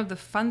one of the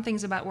fun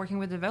things about working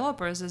with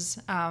developers is,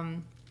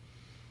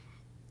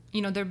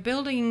 they're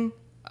building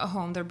a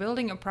home, they're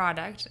building a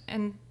product,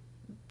 and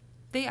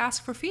they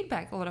ask for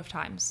feedback a lot of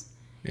times.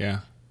 Yeah,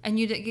 And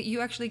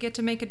you actually get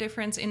to make a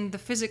difference in the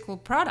physical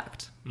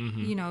product.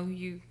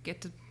 You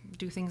get to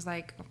do things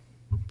like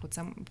put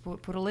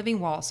a living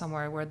wall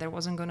somewhere where there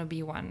wasn't going to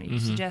be one. You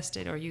suggest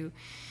it, or you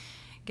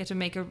get to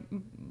make a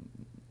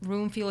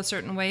room feel a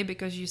certain way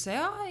because you say,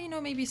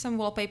 maybe some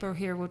wallpaper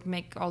here would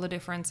make all the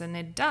difference, and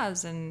it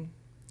does. And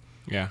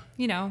yeah.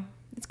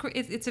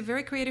 it's a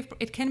very creative.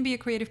 It can be a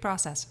creative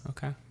process.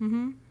 Okay.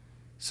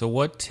 So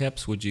what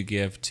tips would you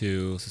give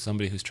to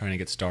somebody who's trying to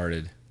get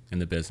started in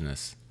the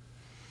business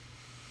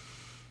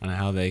on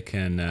how they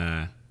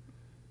can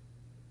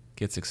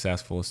get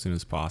successful as soon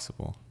as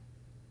possible?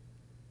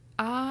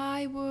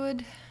 I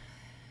would.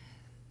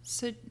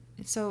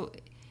 So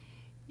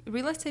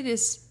real estate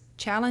is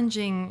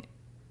challenging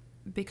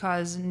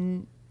because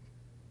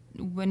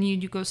when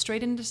you go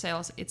straight into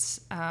sales, it's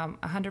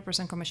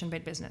 100%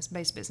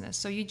 commission-based business.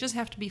 So you just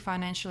have to be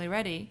financially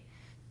ready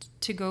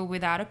to go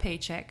without a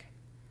paycheck,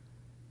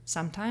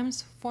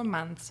 sometimes for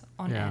months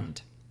on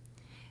end.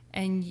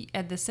 And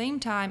at the same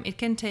time, it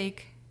can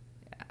take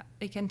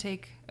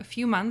a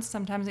few months.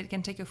 Sometimes it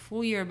can take a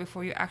full year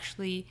before you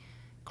actually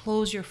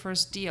close your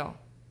first deal.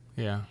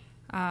 Yeah.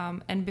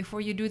 And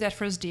before you do that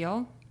first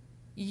deal,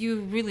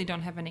 you really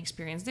don't have any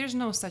experience. There's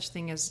no such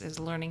thing as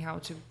learning how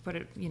to put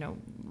it,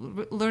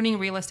 learning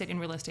real estate in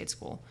real estate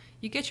school.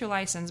 You get your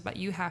license, but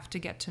you have to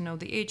get to know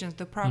the agents,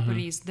 the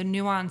properties, the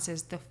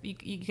nuances.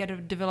 You got to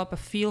develop a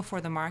feel for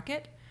the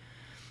market.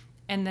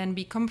 and then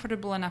be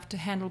comfortable enough to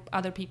handle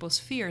other people's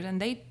fears.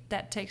 And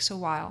that takes a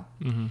while.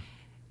 Mm-hmm.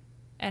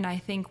 And I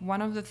think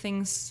one of the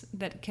things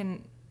that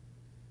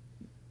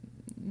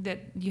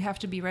you have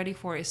to be ready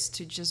for is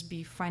to just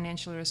be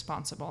financially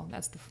responsible.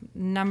 That's the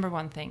number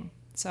one thing.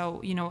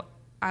 So,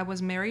 I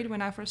was married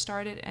when I first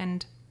started,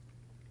 and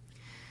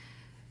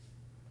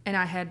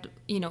I had,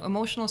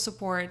 emotional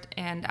support,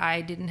 and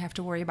I didn't have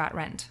to worry about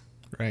rent.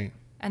 Right.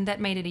 And that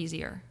made it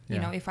easier.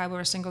 Yeah. If I were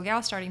a single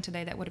gal starting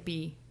today, that would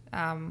be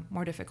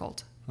more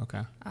difficult.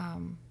 Okay.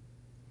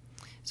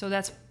 So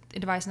that's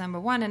advice number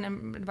one,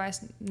 and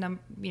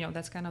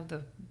that's kind of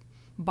the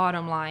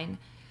bottom line.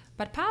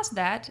 But past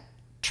that,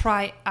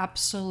 try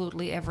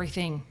absolutely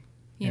everything.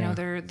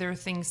 There are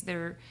things,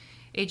 there are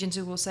agents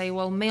who will say,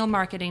 well, mail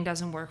marketing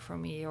doesn't work for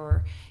me,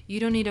 or you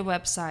don't need a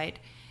website,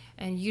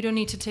 and you don't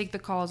need to take the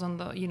calls on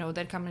the,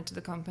 that come into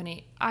the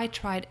company. I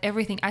tried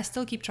everything. I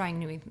still keep trying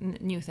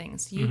new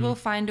things. You will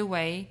find a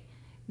way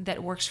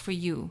that works for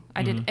you.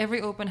 I did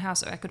every open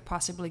house I could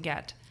possibly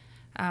get.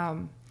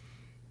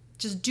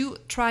 Just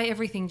try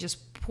everything.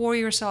 Just pour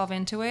yourself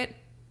into it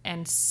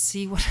and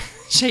see what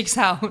shakes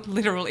out,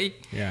 literally.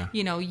 Yeah.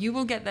 You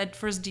will get that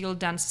first deal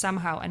done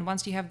somehow. And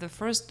once you have the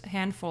first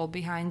handful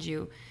behind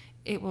you,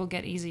 it will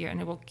get easier and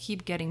it will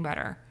keep getting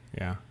better.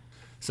 Yeah.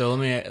 So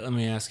let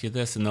me ask you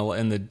this: in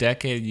the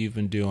decade you've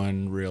been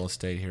doing real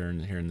estate here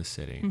in the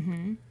city,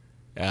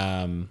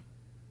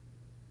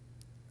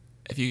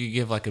 if you could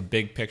give like a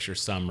big picture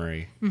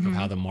summary of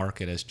how the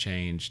market has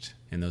changed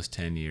in those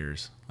 10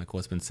 years, like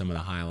what's been some of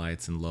the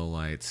highlights and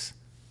lowlights,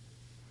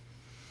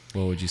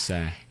 what would you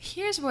say?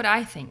 Here's what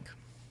I think,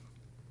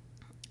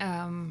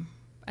 and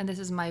this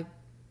is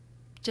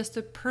just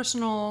a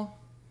personal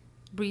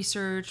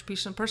research,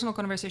 personal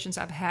conversations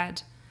I've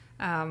had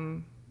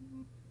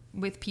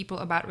with people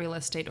about real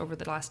estate over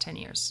the last 10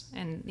 years.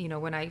 And,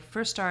 when I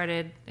first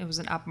started, it was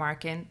an up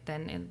market.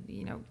 Then,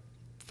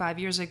 5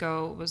 years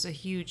ago, it was a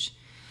huge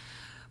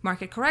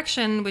market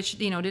correction, which,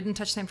 didn't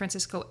touch San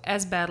Francisco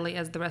as badly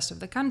as the rest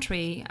of the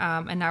country.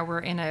 And now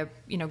we're in a,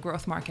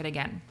 growth market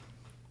again.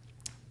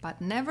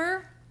 But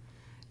never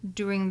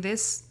during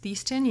these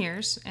 10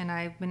 years, and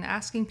I've been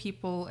asking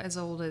people as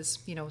old as,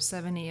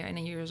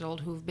 70 years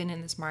old who've been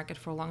in this market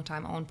for a long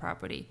time, own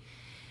property.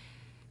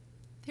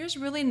 There's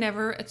really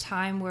never a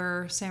time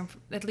where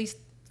at least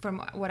from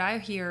what I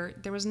hear,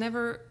 there was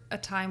never a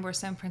time where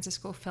San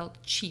Francisco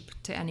felt cheap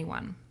to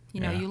anyone.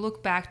 You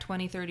look back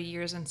 20, 30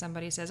 years and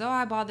somebody says, oh,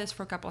 I bought this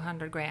for a couple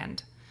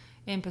 $100,000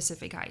 in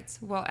Pacific Heights.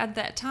 Well, at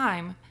that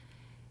time,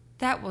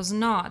 that was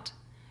not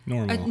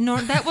normal.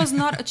 That was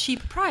not a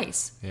cheap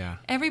price. Yeah.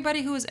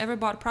 Everybody who has ever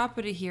bought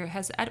property here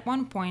has at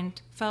one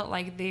point felt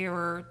like they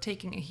were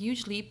taking a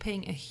huge leap,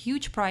 paying a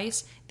huge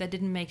price that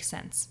didn't make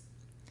sense.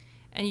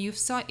 And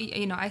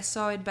I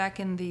saw it back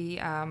in the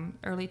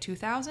early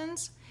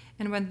 2000s,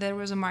 and when there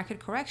was a market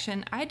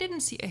correction, I didn't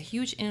see a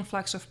huge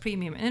influx of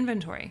premium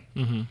inventory.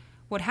 Mm-hmm.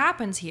 What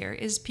happens here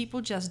is people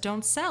just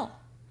don't sell.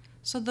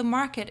 So the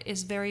market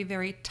is very,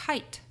 very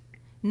tight,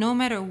 no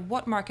matter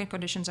what market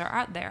conditions are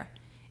out there.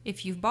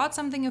 If you've bought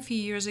something a few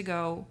years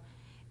ago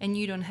and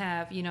you don't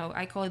have,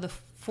 I call it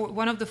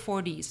one of the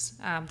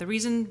 4Ds. The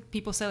reason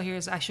people sell here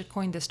is, I should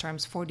coin this term,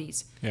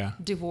 4Ds. Yeah.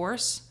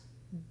 Divorce,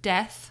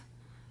 death,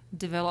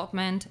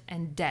 development,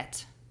 and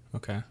debt.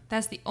 Okay.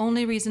 That's the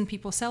only reason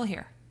people sell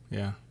here.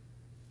 Yeah.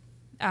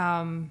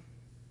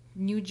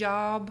 New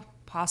job,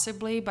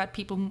 possibly, but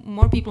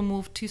more people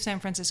move to San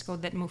Francisco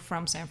than move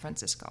from San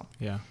Francisco.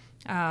 Yeah.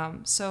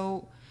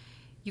 So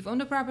you've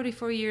owned a property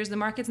for years, the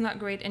market's not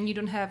great, and you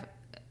don't have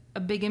a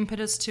big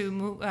impetus to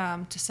move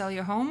to sell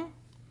your home.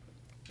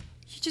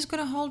 You're just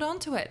gonna hold on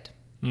to it.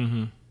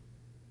 Mm-hmm.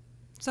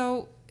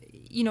 So,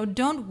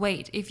 don't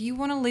wait. If you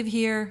want to live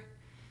here,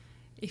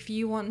 if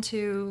you want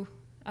to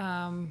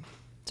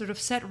sort of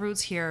set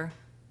roots here,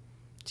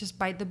 just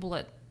bite the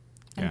bullet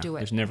and do it.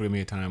 There's never going to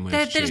be a time when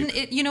it's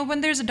cheap.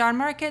 When there's a down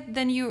market,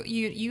 then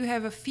you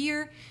have a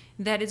fear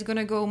that it's going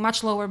to go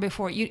much lower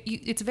before.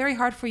 It's very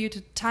hard for you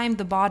to time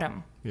the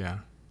bottom. Yeah.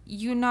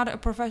 You're not a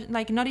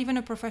professional, not even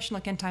a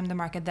professional can time the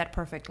market that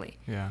perfectly.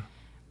 Yeah.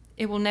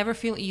 It will never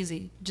feel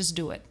easy. Just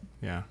do it.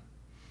 Yeah.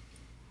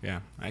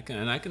 Yeah. I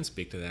can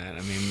speak to that.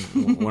 I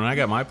mean, when I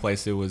got my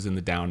place, it was in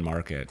the down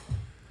market.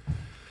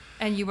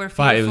 And you were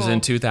fearful. It was in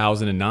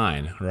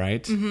 2009,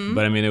 right? Mm-hmm.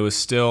 But I mean, it was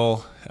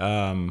still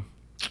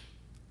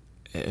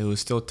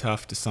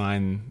tough to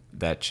sign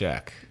that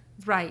check.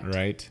 Right.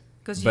 Right.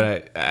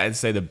 But I'd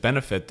say the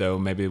benefit, though,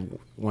 maybe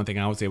one thing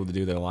I was able to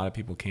do that a lot of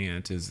people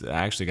can't, is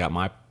I actually got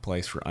my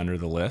place for under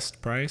the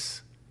list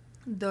price.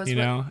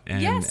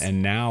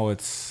 And now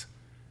it's,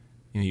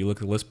 you look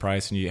at the list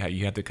price and you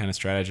have to kind of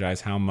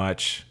strategize how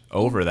much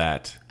over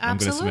that I'm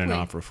going to submit an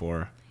offer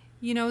for.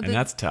 And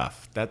that's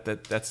tough.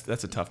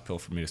 That's a tough pill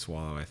for me to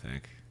swallow, I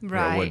think.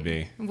 Right. Or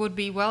it would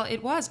be. Well,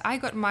 it was. I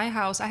got my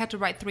house. I had to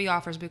write 3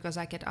 offers because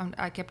I kept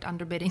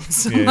underbidding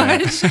so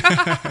much.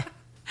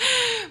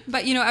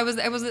 But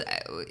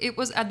it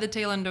was at the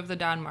tail end of the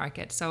down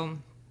market, so.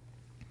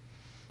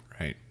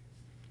 Right.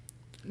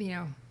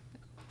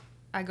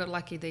 I got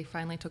lucky. They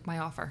finally took my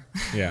offer.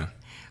 Yeah.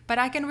 But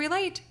I can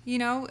relate,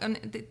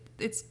 and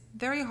it's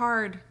very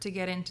hard to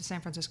get into San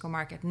Francisco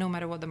market, no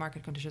matter what the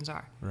market conditions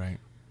are. Right.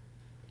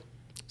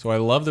 So I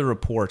love the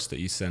reports that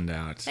you send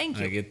out. Thank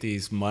you. I get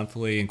these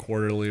monthly and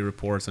quarterly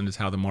reports on just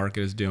how the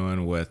market is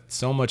doing with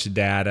so much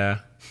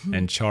data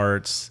and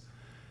charts.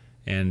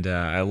 And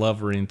I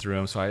love reading through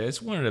them. So I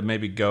just wanted to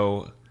maybe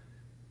go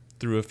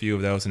through a few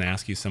of those and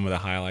ask you some of the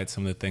highlights,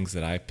 some of the things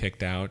that I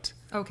picked out.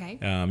 Okay.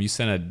 You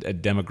sent a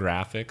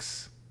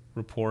demographics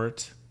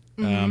report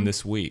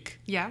this week.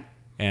 Yeah.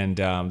 And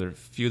there are a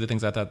few of the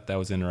things I thought that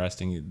was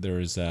interesting.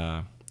 There's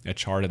a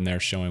chart in there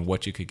showing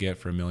what you could get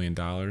for $1 million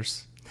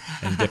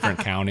in different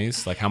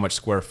counties, like how much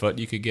square foot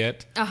you could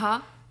get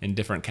in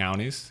different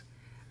counties.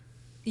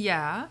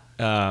 Yeah.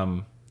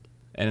 And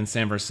in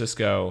San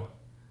Francisco,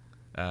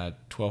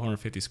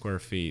 1,250 square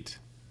feet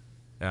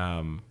for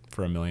 $1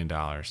 million.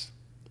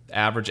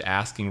 Average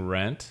asking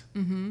rent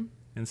in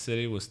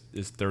city is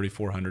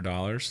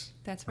 $3,400.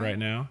 That's right. Right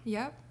now.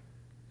 Yep.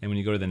 And when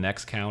you go to the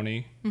next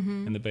county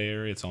in the Bay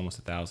Area, it's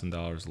almost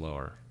 $1,000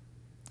 lower.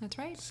 That's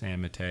right.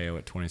 San Mateo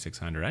at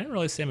 $2,600. I didn't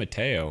realize San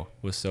Mateo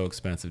was so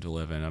expensive to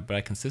live in, but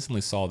I consistently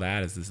saw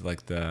that as this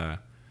like seemed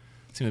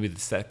to be the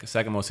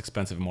second most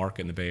expensive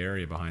market in the Bay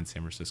Area behind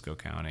San Francisco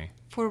County.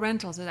 For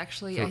rentals, it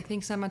actually, I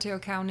think San Mateo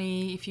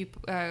County, if you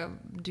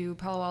do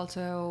Palo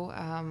Alto,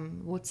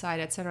 Woodside,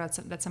 etc.,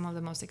 that's some of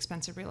the most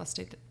expensive real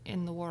estate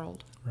in the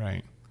world.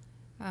 Right.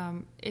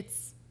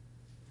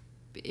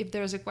 If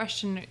there's a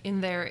question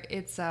in there,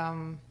 it's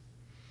all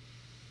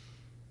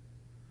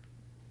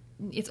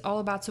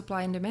about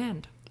supply and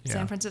demand. Yeah.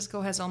 San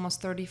Francisco has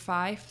almost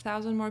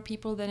 35,000 more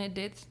people than it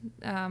did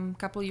a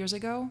couple years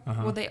ago.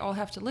 Well, they all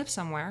have to live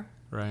somewhere.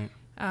 Right.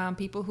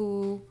 People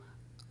who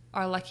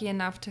are lucky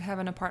enough to have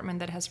an apartment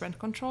that has rent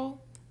control,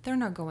 they're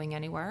not going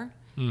anywhere.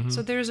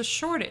 So there's a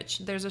shortage.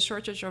 There's a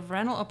shortage of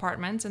rental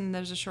apartments, and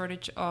there's a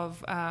shortage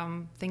of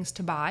things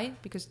to buy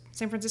because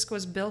San Francisco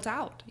is built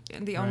out.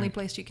 The only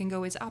place you can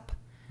go is up.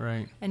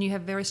 Right. And you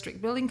have very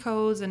strict building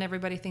codes, and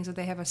everybody thinks that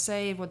they have a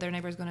say of what their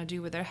neighbor is going to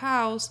do with their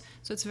house.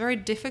 So it's very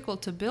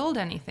difficult to build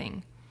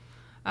anything.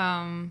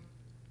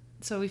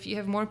 So if you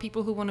have more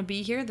people who want to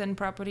be here than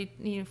property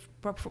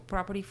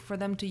for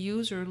them to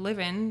use or live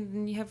in,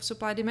 then you have a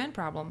supply-demand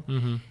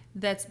problem.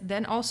 That's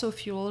then also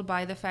fueled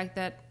by the fact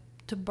that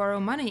to borrow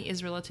money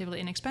is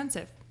relatively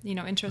inexpensive.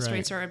 Interest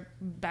rates are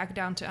back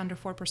down to under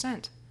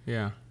 4%.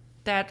 Yeah.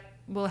 That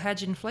will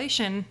hedge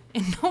inflation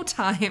in no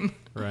time.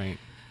 Right.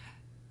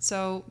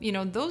 So,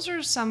 those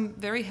are some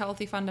very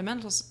healthy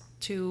fundamentals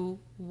to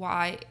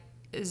why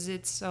is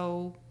it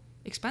so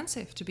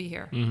expensive to be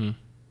here,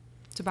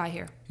 to buy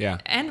here,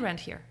 and rent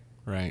here.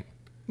 Right.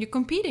 You're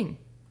competing.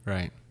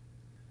 Right.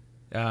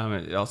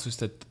 It also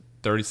said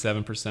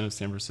 37% of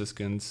San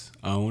Franciscans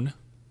own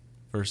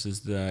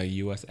versus the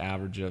U.S.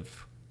 average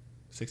of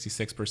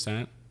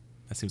 66%.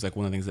 That seems like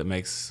one of the things that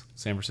makes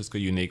San Francisco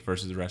unique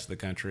versus the rest of the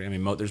country. I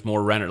mean, there's a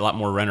lot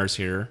more renters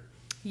here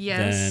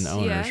than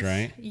owners,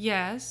 right?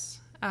 Yes.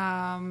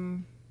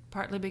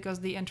 Partly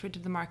because the entry to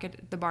the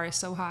market, the bar is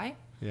so high.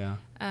 Yeah.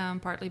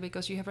 Partly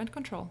because you have rent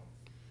control.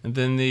 And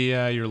then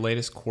your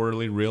latest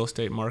quarterly real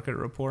estate market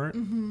report.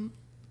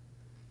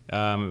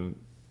 It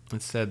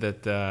said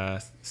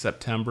that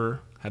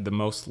September had the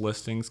most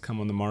listings come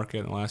on the market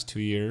in the last 2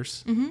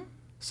 years.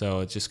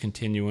 So it's just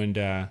continuing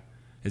to.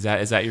 Is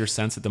that your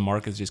sense that the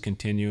market is just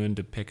continuing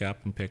to pick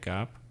up and pick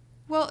up?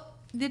 Well,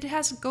 it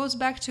goes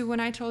back to when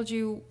I told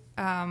you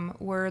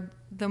where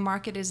the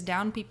market is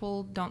down,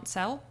 people don't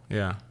sell.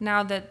 Yeah.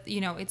 Now that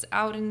it's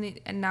out and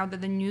now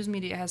that the news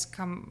media has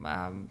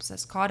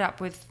caught up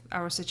with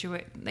our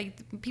situation,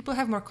 like people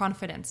have more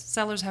confidence.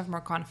 Sellers have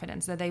more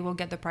confidence that they will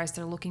get the price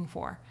they're looking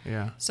for.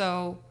 Yeah.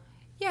 So,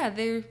 yeah,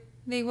 they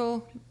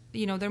will.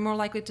 They're more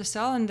likely to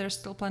sell, and there's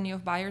still plenty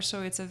of buyers.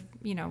 So it's it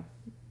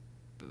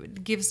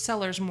gives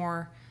sellers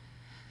more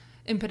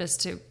impetus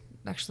to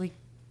actually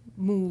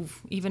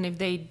move, even if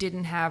they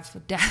didn't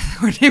have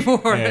death or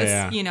divorce.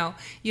 Yeah.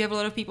 You have a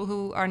lot of people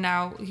who are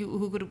now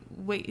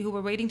who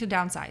were waiting to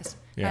downsize.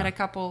 I had a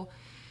couple.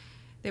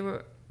 They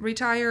were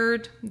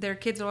retired. Their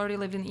kids already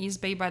lived in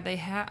East Bay, but they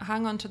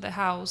hung on to the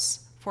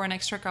house for an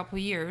extra couple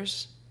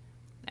years.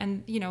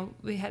 And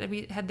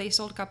had they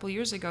sold a couple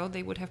years ago,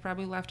 they would have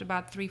probably left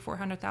about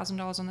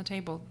 $300,000-$400,000 on the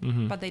table.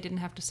 But they didn't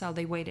have to sell;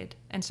 they waited.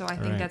 And so I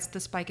think that's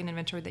the spike in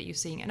inventory that you're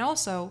seeing. And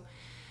also,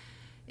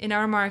 in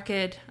our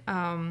market,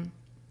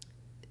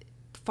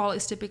 fall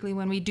is typically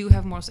when we do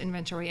have most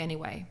inventory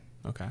anyway.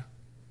 Okay.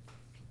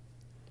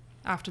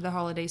 After the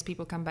holidays,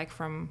 people come back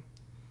from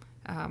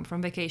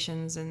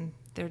vacations, and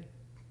they're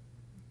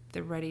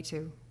ready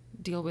to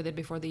deal with it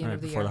before the end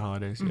of the year. Before the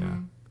holidays, yeah.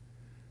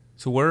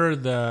 So where are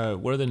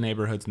the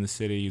neighborhoods in the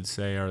city you'd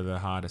say are the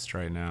hottest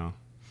right now?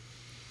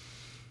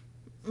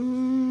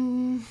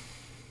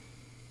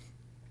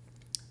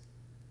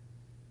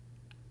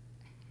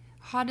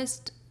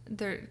 Hottest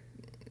there.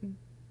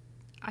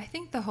 I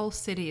think the whole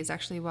city is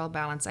actually well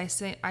balanced. I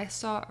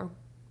saw a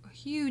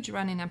huge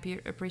run in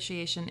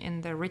appreciation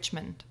in the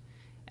Richmond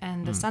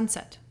and the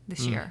Sunset.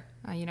 this year.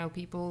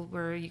 People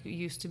were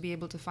used to be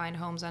able to find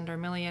homes under $1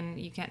 million.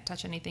 You can't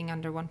touch anything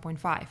under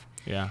 1.5.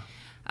 Yeah.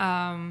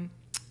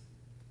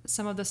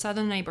 Some of the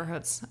southern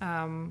neighborhoods,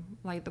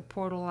 like the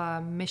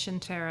Portola, Mission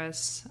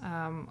Terrace,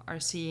 are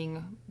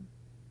seeing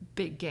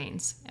big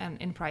gains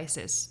in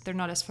prices. They're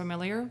not as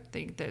familiar.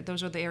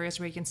 Those are the areas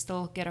where you can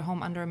still get a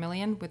home under $1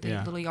 million with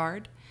a little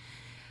yard.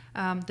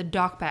 The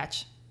Dog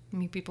Patch, I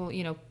mean, people,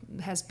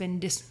 has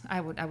been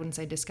I wouldn't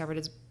say discovered.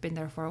 It's been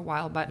there for a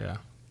while, but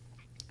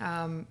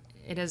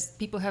it is.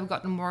 People have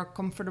gotten more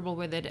comfortable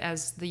with it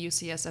as the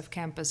UCSF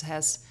campus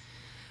has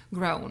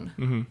grown.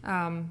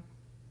 Mm-hmm.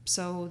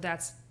 So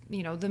that's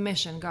the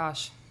Mission.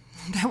 Gosh,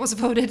 that was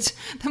voted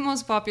the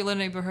most popular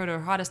neighborhood or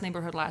hottest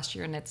neighborhood last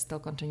year, and it still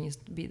continues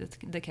to be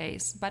the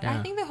case. But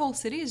I think the whole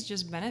city is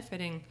just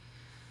benefiting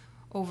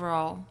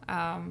overall.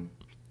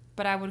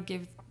 But I would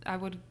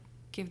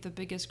give the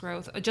biggest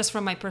growth, just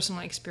from my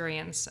personal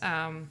experience,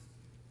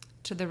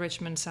 to the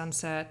Richmond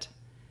Sunset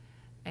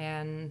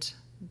and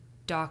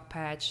Dog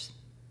Patch,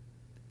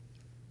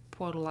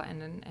 Portola,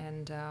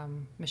 and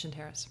Mission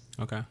Terrace.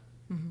 Okay.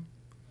 Mm-hmm.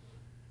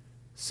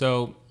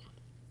 So,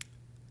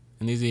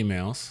 in these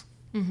emails,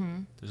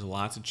 there's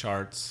lots of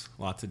charts,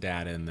 lots of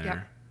data in there.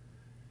 Yep.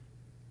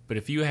 But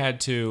if you had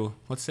to,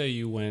 let's say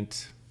you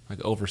went like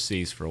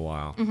overseas for a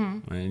while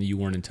and you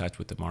weren't in touch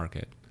with the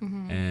market,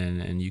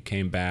 and you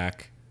came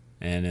back,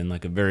 and in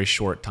like a very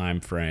short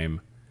time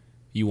frame,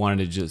 you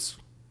wanted to just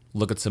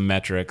look at some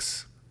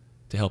metrics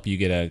to help you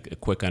get a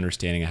quick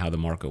understanding of how the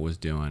market was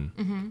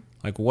doing.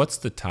 Like, what's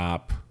the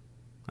top,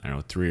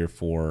 3 or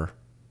 4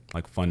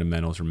 like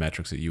fundamentals or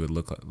metrics that you would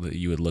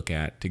look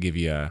at to give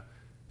you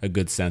a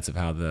good sense of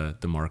how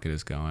the market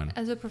is going?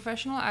 As a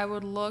professional, I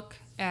would look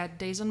at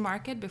days on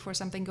market before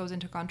something goes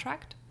into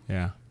contract.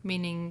 Yeah.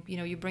 Meaning,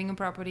 you bring a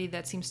property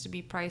that seems to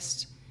be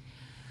priced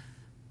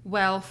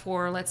well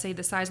for, let's say,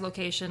 the size,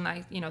 location,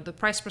 the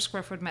price per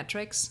square foot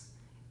metrics,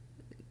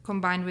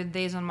 combined with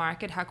days on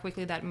market, how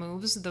quickly that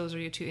moves. Those are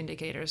your 2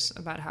 indicators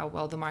about how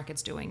well the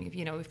market's doing. If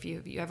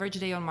you average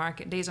days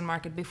on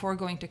market before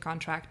going to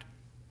contract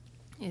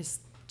is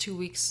 2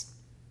 weeks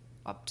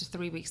up to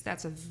 3 weeks,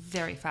 that's a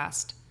very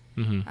fast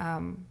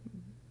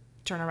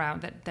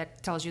turnaround.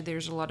 That tells you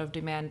there's a lot of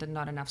demand and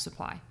not enough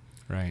supply.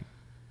 Right.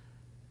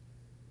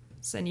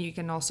 So, and you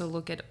can also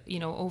look at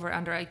over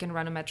under. I can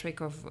run a metric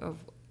of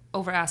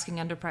over asking,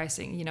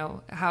 underpricing.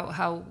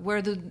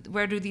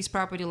 Where do these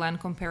property land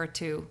compare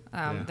to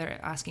their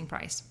asking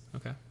price?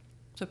 Okay.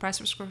 So price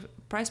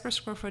per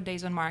square foot,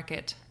 days on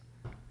market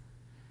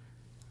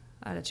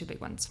are the 2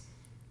 big ones,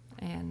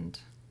 and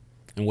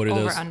what are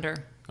over those?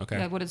 under. Okay.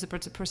 Yeah, what is the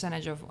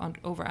percentage of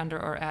over under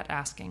or at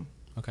asking?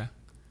 Okay.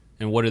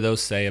 And what do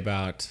those say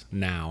about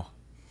now?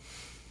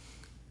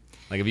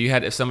 Like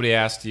if somebody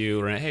asked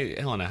you, hey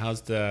Helena,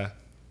 how's the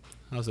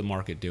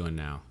market doing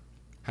now?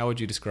 How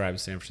would you describe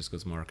San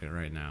Francisco's market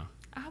right now?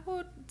 I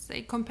would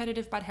say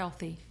competitive but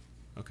healthy.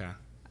 Okay.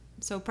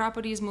 So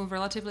properties move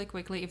relatively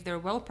quickly. If they're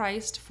well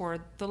priced for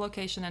the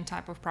location and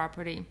type of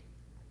property,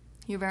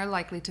 you're very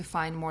likely to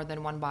find more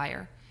than one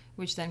buyer,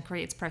 which then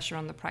creates pressure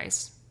on the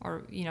price,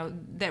 or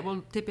that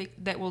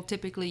will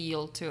typically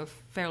yield to a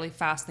fairly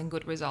fast and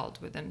good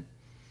result within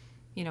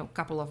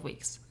couple of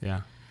weeks.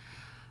 Yeah.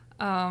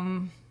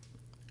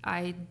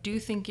 I do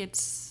think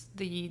it's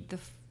the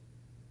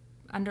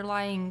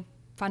underlying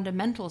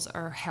fundamentals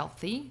are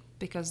healthy,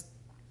 because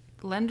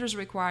lenders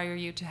require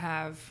you to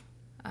have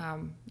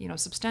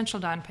substantial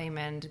down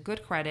payment,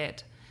 good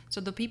credit.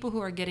 So the people who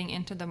are getting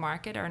into the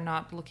market are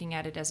not looking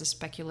at it as a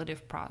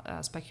speculative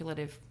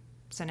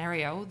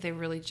scenario. They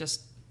really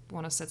just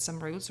want to set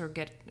some roots or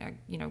get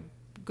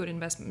good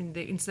investment.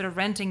 Instead of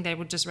renting, they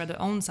would just rather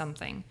own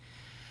something.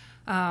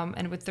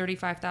 And with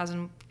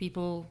 35,000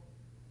 people,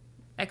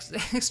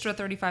 extra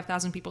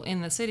 35,000 people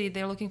in the city,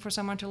 they're looking for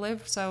somewhere to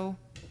live. So,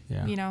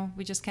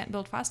 we just can't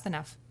build fast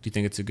enough. Do you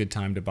think it's a good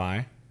time to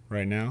buy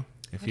right now?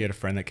 If you had a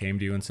friend that came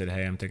to you and said,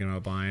 hey, I'm thinking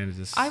about buying, is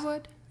this... I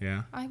would.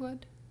 Yeah? I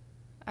would.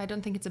 I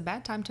don't think it's a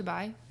bad time to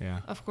buy. Yeah.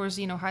 Of course,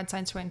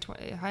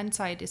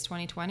 hindsight is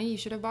 2020. You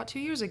should have bought 2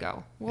 years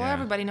ago. Well, Yeah.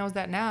 Everybody knows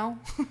that now.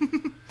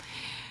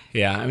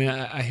 Yeah, I mean,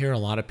 I hear a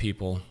lot of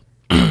people,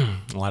 a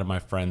lot of my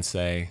friends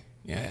say,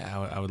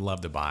 yeah, I would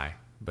love to buy,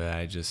 but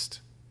I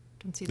just...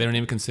 They don't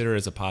even consider it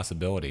as a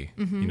possibility,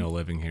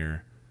 living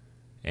here.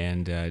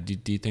 And do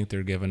you think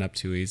they're giving up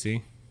too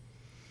easy?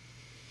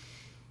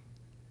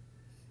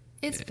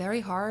 It's very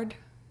hard.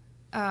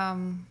 I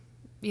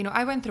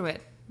went through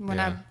it. When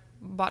I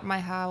bought my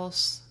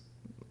house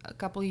a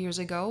couple years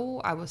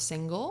ago, I was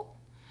single.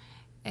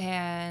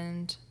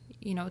 And,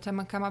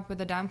 to come up with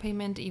a down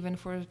payment, even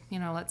for,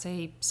 let's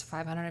say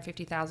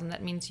 $550,000,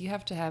 that means you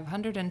have to have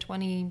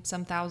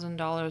 $120-some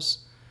thousand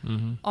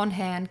on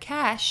hand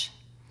cash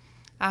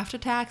after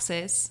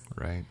taxes,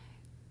 right,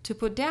 to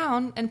put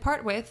down and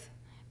part with,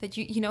 that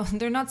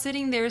they're not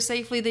sitting there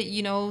safely, that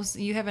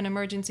you have an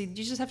emergency.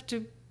 You just have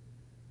to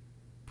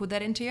put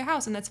that into your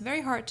house, and that's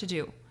very hard to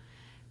do.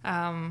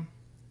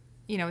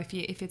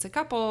 If it's a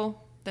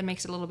couple, that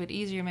makes it a little bit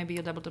easier. Maybe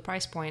you'll double the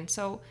price point.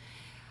 So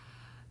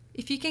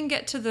if you can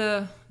get to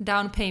the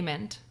down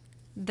payment,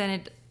 then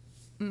it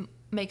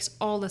makes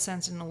all the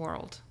sense in the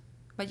world.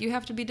 But you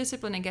have to be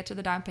disciplined and get to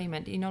the down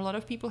payment. A lot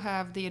of people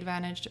have the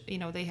advantage,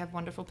 they have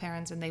wonderful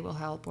parents and they will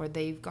help, or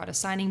they've got a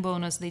signing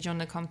bonus, they join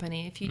the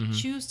company. If you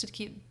choose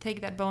to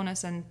take that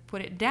bonus and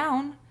put it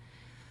down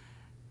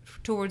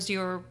towards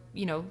your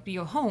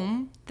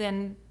home,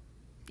 then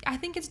I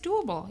think it's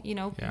doable.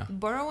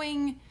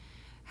 Borrowing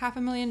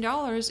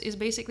 $500,000 is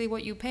basically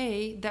what you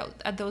pay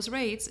that at those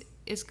rates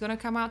is going to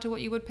come out to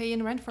what you would pay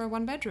in rent for a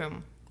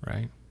 1-bedroom.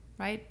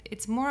 Right?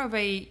 It's more of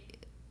a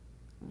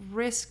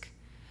risk,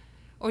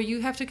 or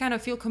you have to kind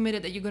of feel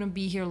committed that you're going to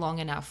be here long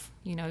enough.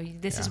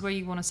 This is where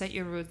you want to set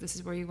your roots. This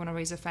is where you want to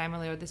raise a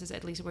family, or this is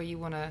at least where you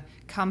want to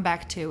come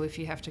back to if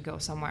you have to go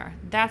somewhere.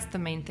 That's the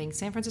main thing.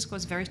 San Francisco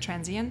is very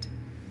transient.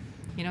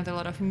 There are a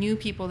lot of new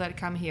people that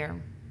come here,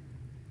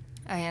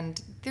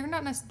 and they're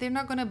not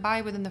going to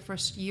buy within the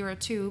first year or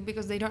two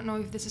because they don't know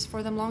if this is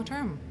for them long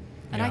term.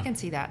 And I can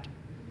see that.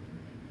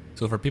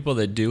 So for people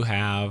that do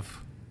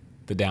have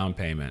the down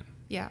payment,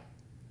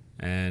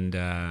 and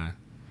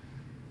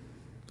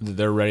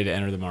they're ready to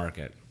enter the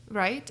market,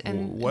 right?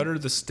 And what are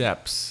the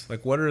steps?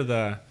 What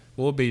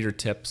will be your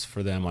tips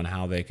for them on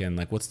how they can,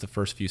 what's the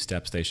first few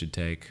steps they should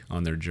take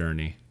on their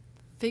journey?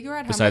 Figure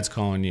out besides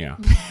calling you.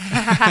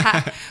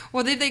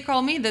 Well, if they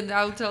call me, then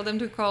I'll tell them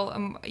to call.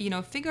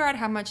 Figure out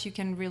how much you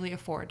can really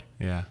afford.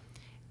 Yeah.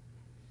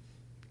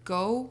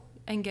 Go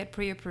and get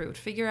pre-approved.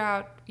 Figure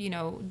out.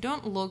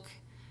 Don't look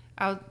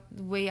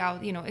way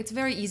out. It's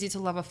very easy to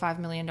love a $5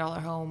 million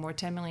home or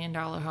 $10 million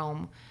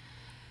home.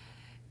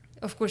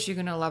 Of course, you're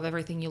gonna love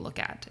everything you look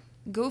at.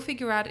 Go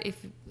figure out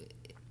if,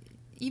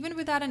 even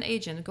without an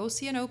agent, go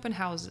see a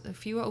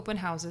few open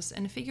houses,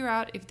 and figure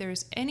out if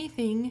there's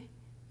anything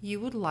you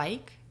would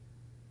like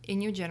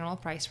in your general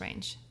price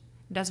range.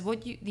 Does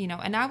what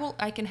and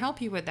I can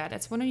help you with that.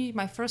 That's one of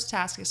my first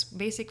tasks, is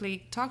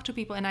basically talk to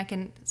people, and I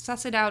can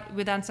suss it out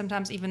without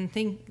sometimes even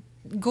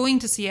going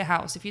to see a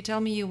house. If you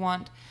tell me you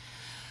want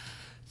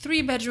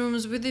 3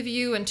 bedrooms with a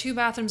view and 2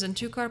 bathrooms and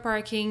 2-car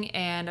parking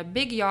and a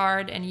big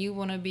yard, and you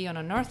want to be on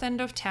a north end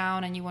of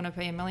town and you want to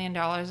pay $1 million,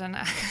 and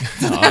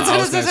I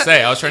was going to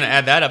say, I was trying to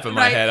add that up in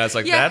my head. I was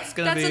like, that's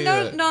going to be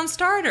a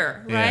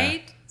non-starter,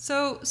 right?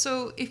 So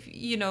if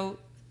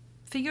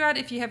figure out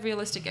if you have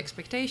realistic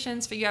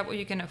expectations, figure out what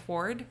you can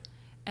afford,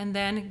 and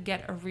then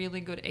get a really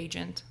good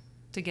agent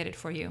to get it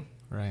for you.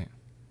 Right.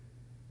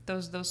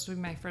 Those were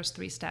my first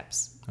 3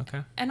 steps.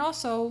 Okay. And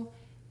also,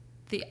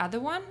 the other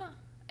one,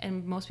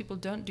 and most people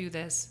don't do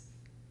this,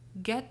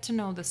 get to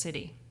know the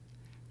city.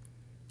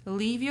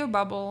 Leave your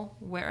bubble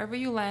wherever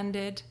you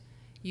landed.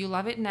 You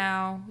love it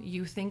now.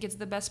 You think it's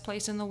the best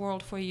place in the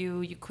world for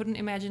you. You couldn't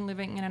imagine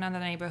living in another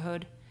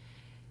neighborhood.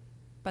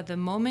 But the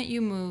moment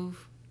you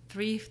move,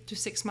 3 to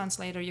 6 months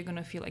later, you're going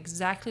to feel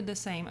exactly the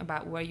same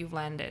about where you've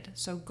landed.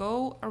 So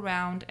go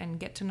around and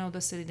get to know the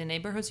city, the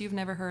neighborhoods you've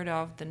never heard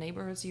of, the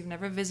neighborhoods you've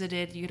never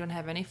visited. You don't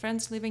have any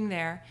friends living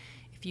there.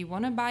 If you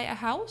want to buy a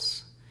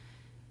house,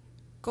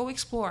 go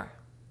explore,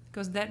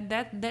 because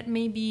that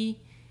may be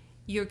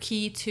your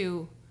key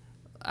to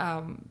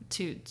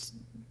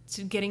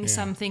getting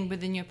something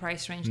within your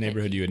price range.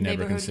 Neighborhood you would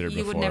never consider before.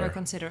 You would never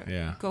consider.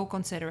 Yeah. Go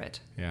consider it.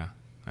 Yeah,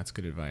 that's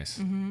good advice.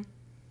 Mm-hmm.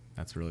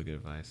 That's really good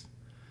advice.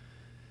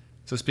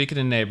 So speaking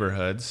of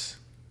neighborhoods,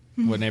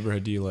 what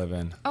neighborhood do you live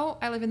in? Oh,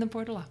 I live in the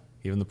Portola.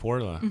 You in the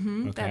Portola?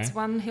 Mm-hmm. Okay. That's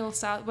one hill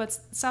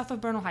south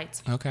of Bernal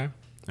Heights. Okay.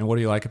 And what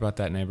do you like about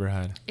that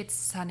neighborhood? It's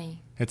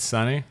sunny. It's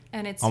sunny?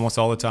 And it's almost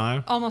all the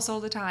time? Almost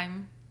all the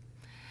time.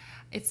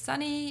 It's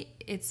sunny.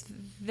 It's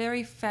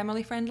very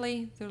family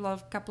friendly. There are a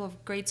couple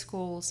of great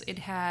schools. It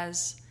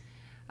has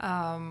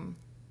I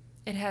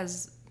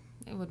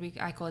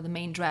call it the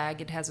main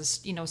drag. It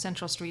has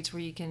central streets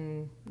where you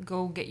can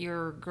go get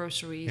your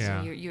groceries.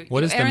 Yeah. Your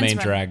what is the main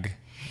drag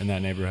in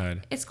that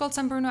neighborhood? It's called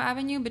San Bruno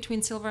Avenue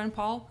between Silver and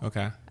Paul.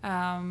 Okay.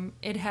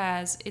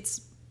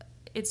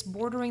 It's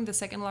bordering the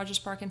second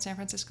largest park in San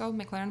Francisco,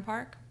 McLaren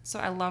Park. So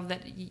I love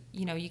that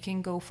you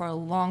can go for a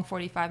long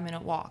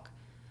 45-minute walk.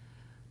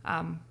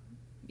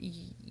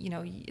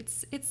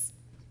 It's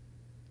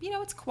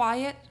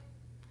quiet,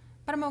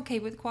 but I'm okay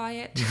with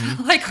quiet.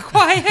 Mm-hmm. I like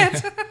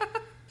quiet.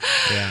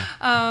 Yeah.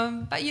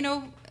 But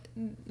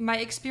my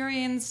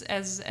experience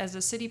as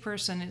a city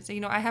person is,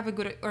 I have a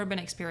good urban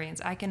experience.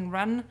 I can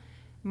run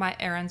my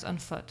errands on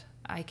foot.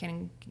 I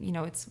can,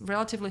 it's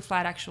relatively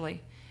flat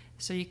actually,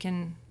 so you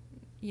can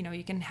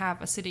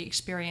have a city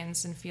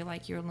experience and feel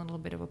like you're in a little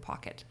bit of a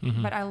pocket.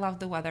 Mm-hmm. But I love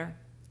the weather.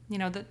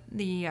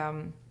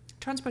 The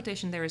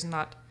transportation there is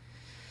not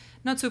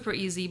super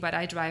easy, but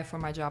I drive for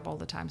my job all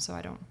the time, so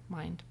I don't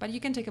mind. But you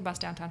can take a bus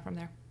downtown from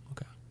there.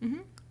 Okay.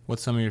 Mm-hmm.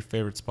 What's some of your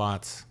favorite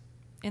spots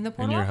in the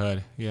Portola? In your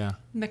hood? Yeah.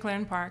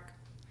 McLaren Park.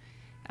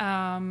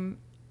 On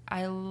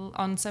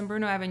San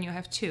Bruno Avenue, I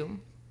have 2.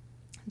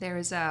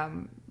 There's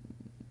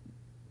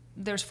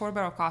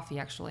 4-barrel coffee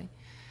actually,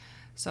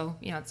 so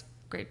it's a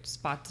great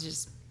spot to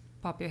just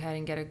pop your head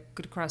and get a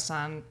good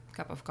croissant,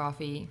 cup of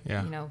coffee.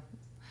 Yeah.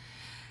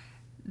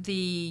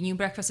 The new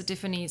Breakfast at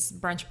Tiffany's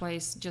brunch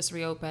place just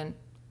reopened.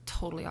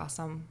 Totally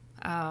awesome.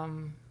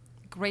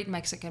 great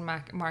Mexican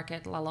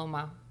market, La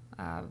Loma,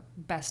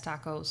 best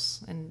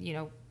tacos,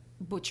 and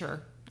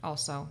butcher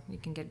also. You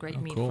can get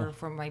great meat cool.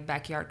 for my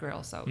backyard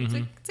grill. So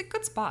Mm-hmm. it's a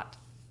good spot.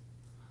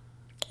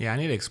 Yeah, I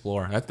need to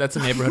explore. That's a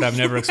neighborhood I've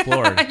never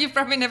explored. You've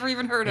probably never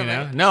even heard of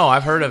it. No,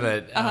 I've heard of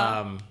it.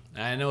 Uh-huh.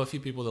 I know a few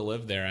people that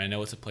live there. I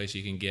know it's a place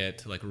you can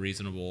get like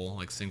reasonable,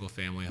 like single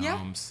family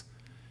homes.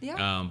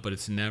 Yeah. But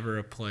it's never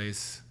a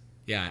place.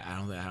 Yeah,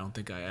 I don't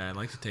think I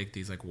like to take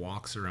these like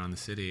walks around the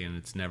city, and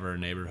it's never a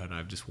neighborhood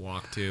I've just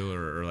walked to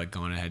or like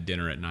gone and had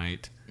dinner at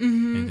night,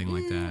 anything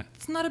like that.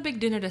 It's not a big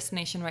dinner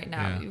destination right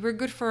now. Yeah. We're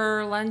good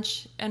for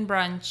lunch and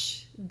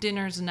brunch.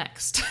 Dinner's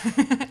next.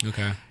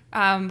 Okay.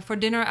 For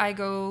dinner,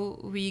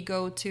 we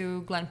go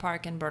to Glen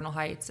Park and Bernal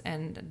Heights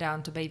and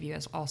down to Bayview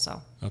as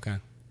also. Okay.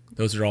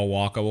 Those are all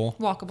walkable?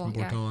 Walkable, from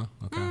Portola?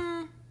 yeah.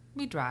 Okay.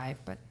 We drive,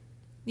 but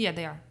yeah,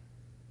 they are.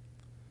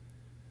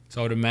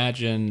 So I would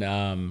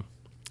imagine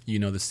you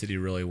know the city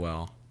really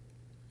well.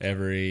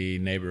 Every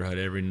neighborhood,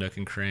 every nook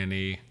and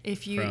cranny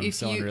from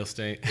selling real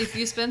estate. If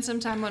you spend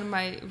some time on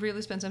my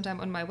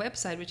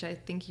website, which I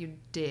think you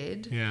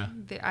did. Yeah.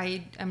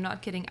 I'm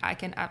not kidding. I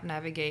can out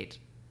navigate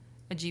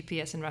a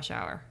GPS in rush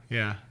hour.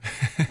 Yeah.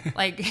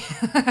 Like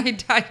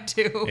I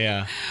do.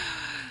 Yeah.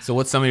 So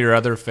what's some of your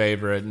other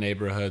favorite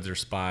neighborhoods or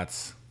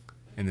spots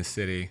in the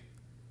city?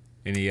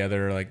 Any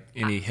other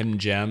any hidden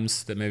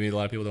gems that maybe a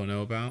lot of people don't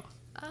know about?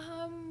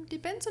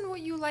 Depends on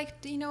what you like.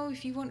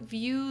 If you want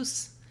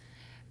views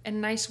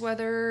and nice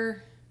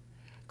weather,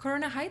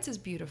 Corona Heights is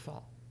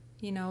beautiful.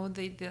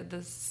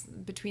 This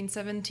between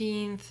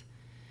 17th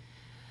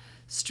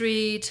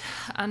Street,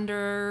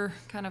 above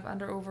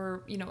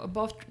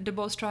the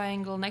Bose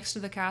Triangle, next to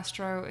the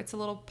Castro. It's a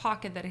little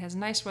pocket that has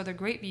nice weather,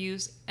 great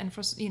views, and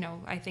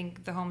I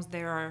think the homes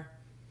there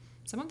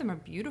some of them are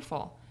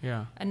beautiful.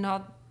 Yeah. And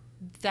not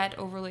that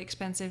overly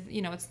expensive.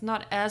 It's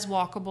not as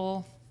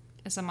walkable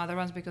as some other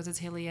ones because it's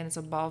hilly and it's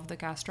above the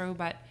Castro,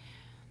 but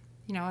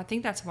I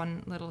think that's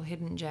one little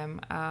hidden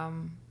gem.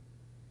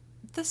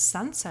 The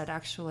Sunset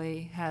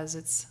actually has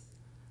its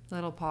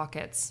little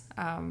pockets,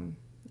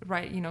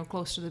 right,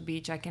 close to the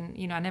beach. I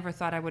never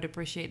thought I would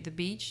appreciate the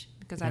beach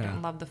because I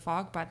don't love the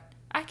fog, but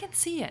I can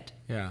see it.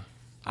 Yeah.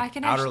 I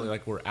can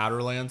like where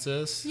Outerlands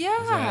is?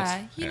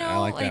 Yeah. I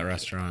like that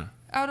restaurant.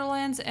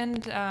 Outerlands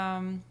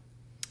and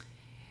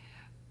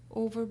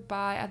over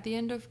by, at the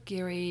end of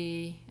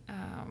Geary,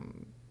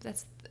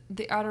 that's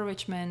the Outer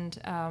Richmond,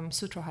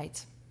 Sutro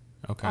Heights.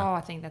 Okay. Oh, I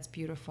think that's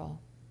beautiful.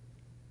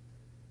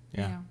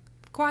 Yeah.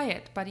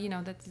 Quiet, but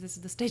this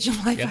is the stage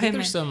of life. Yeah, I think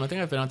I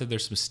think I've been out there.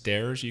 There's some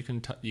stairs you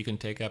can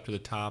take up to the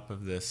top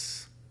of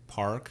this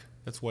park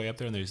that's way up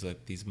there, and there's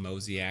these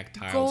mosaic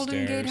tile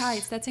Golden stairs. Gate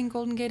Heights. That's in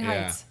Golden Gate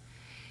Heights.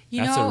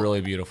 That's a really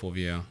beautiful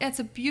view. It's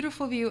a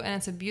beautiful view, and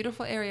it's a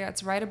beautiful area.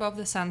 It's right above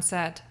the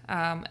Sunset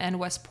and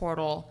West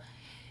Portal.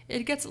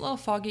 It gets a little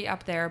foggy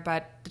up there,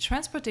 but the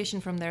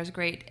transportation from there is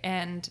great,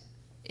 and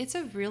it's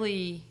a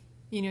really,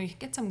 you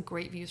get some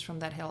great views from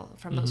that hill,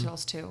 from those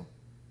hills too.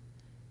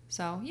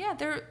 So yeah,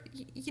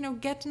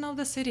 get to know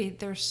the city.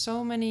 There's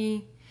so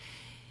many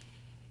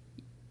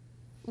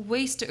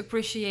ways to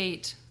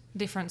appreciate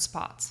different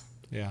spots.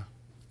 Yeah.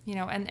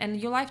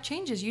 And your life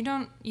changes. You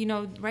don't,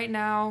 right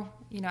now,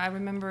 I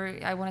remember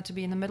I wanted to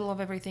be in the middle of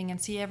everything and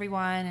see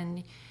everyone,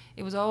 and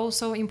it was all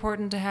so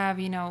important to have,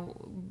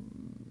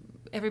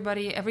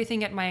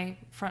 everything at my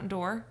front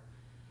door.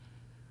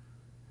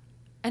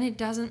 And it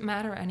doesn't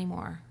matter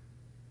anymore.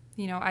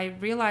 I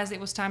realized it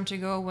was time to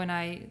go when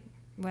I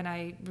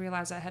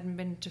realized I hadn't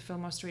been to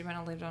Fillmore Street when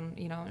I lived on,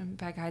 in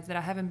Pack Heights, that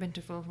I haven't been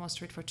to Fillmore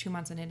Street for 2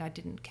 months, and I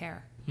didn't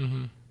care.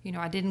 Mm-hmm.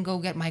 I didn't go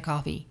get my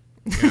coffee.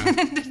 Yeah.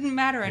 It didn't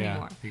matter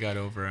anymore. You got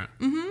over it.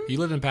 Mm-hmm. You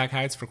lived in Pack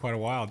Heights for quite a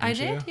while, didn't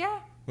you? I did, yeah.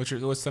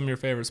 What's some of your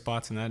favorite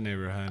spots in that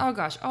neighborhood? Oh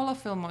gosh, all of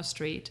Fillmore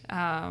Street.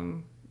 I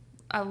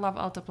love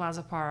Alta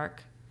Plaza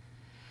Park.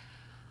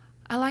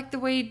 I like the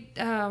way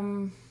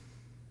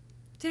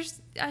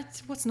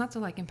what's not to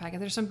like in Pack Heights?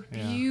 There's some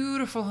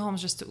beautiful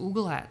homes just to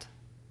oogle at.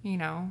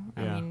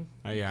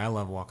 I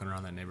love walking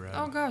around that neighborhood.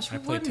 Oh gosh, I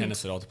played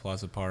tennis at Alta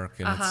Plaza Park,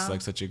 and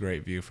it's such a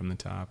great view from the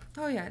top.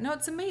 Oh yeah, no,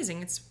 it's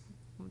amazing.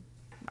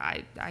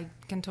 I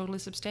can totally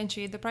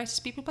substantiate the prices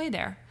people pay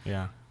there.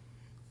 Yeah.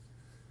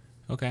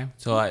 Okay,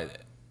 so I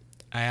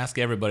ask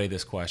everybody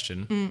this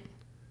question.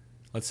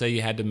 Let's say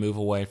you had to move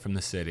away from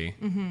the city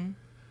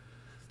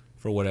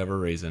for whatever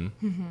reason.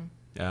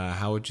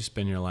 How would you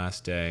spend your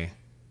last day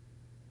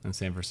in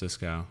San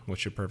Francisco?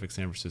 What's your perfect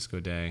San Francisco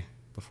day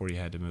before you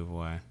had to move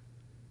away?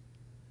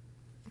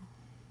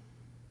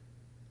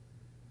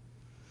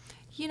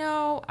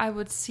 I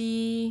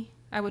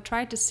would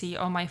try to see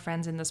all my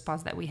friends in the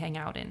spots that we hang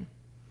out in.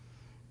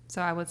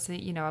 So I would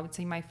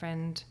see my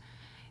friend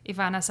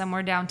Ivana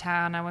somewhere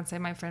downtown. I would say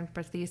my friend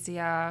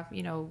Patricia,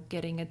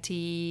 getting a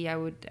tea. I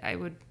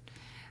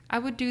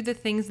would do the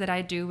things that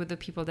I do with the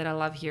people that I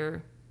love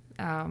here,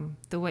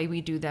 the way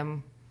we do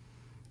them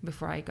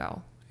before I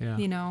go. Yeah.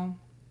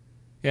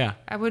 Yeah.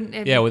 I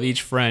wouldn't. With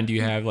each friend,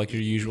 you have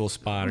your usual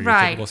spot or your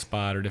typical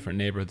spot or different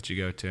neighborhood that you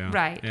go to.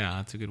 Right. Yeah,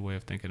 that's a good way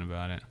of thinking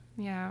about it.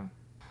 Yeah.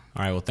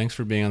 All right. Well, thanks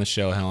for being on the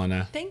show,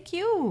 Helena. Thank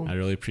you. I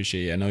really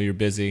appreciate you. I know you're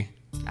busy.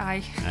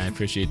 I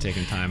appreciate you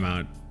taking time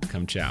out to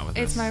come chat with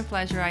us. It's my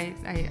pleasure.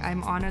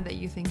 I'm honored that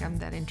you think I'm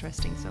that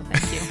interesting, so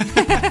thank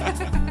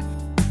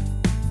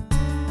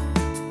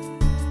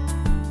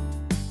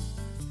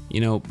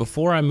you.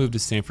 Before I moved to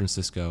San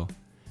Francisco,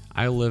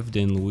 I lived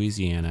in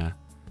Louisiana,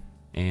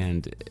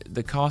 and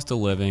the cost of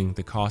living,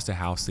 the cost of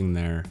housing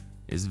there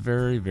is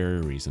very,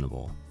 very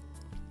reasonable.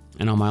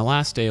 And on my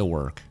last day of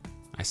work,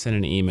 I sent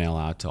an email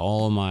out to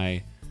all of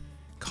my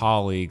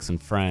colleagues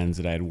and friends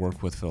that I had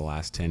worked with for the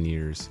last 10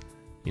 years,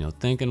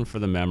 thanking for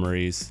the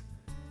memories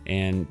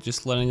and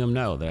just letting them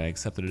know that I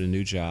accepted a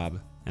new job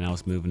and I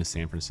was moving to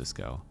San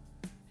Francisco.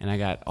 And I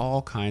got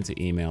all kinds of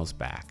emails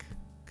back.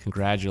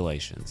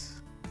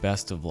 Congratulations.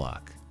 Best of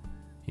luck.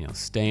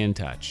 Stay in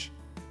touch.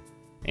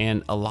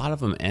 And a lot of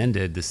them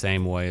ended the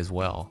same way as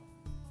well.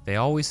 They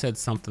always said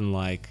something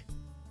like,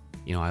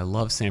 I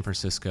love San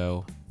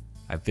Francisco.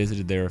 I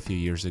visited there a few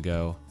years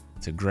ago.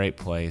 It's a great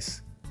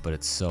place, but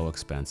it's so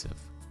expensive.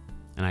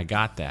 And I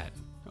got that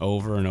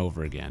over and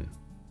over again.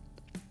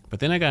 But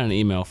then I got an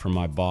email from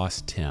my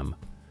boss, Tim,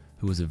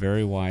 who was a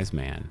very wise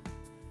man.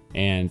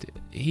 And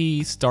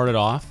he started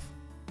off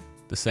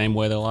the same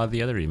way that a lot of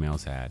the other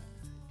emails had.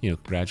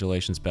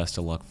 Congratulations, best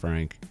of luck,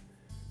 Frank.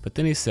 But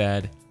then he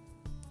said,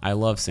 I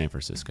love San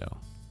Francisco.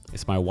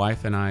 It's my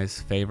wife and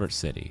I's favorite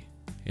city.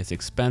 It's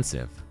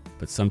expensive,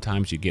 but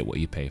sometimes you get what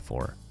you pay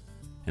for.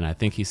 And I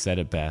think he said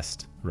it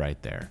best right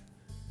there.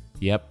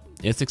 Yep,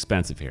 it's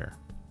expensive here,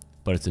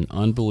 but it's an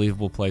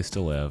unbelievable place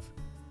to live,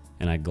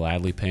 and I'd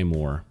gladly pay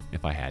more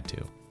if I had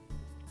to.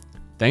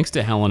 Thanks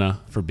to Helena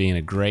for being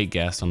a great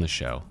guest on the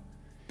show.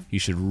 You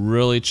should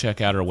really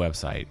check out her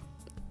website,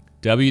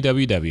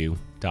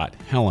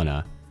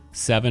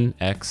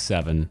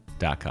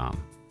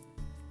 www.helena7x7.com.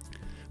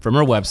 From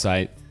her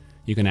website,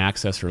 you can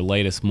access her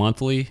latest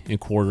monthly and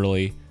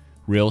quarterly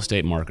real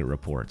estate market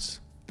reports.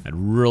 I'd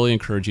really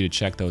encourage you to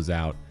check those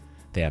out.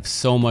 They have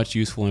so much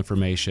useful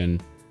information,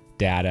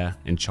 data,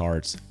 and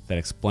charts that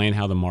explain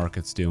how the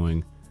market's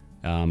doing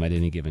at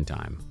any given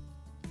time.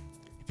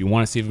 If you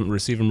want to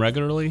receive them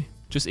regularly,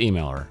 just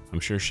email her. I'm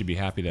sure she'd be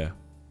happy to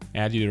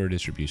add you to her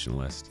distribution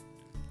list.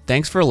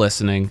 Thanks for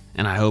listening,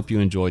 and I hope you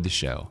enjoyed the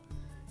show.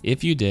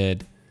 If you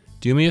did,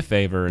 do me a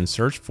favor and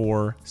search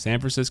for San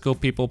Francisco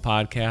People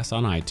Podcast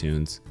on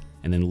iTunes,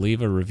 and then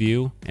leave a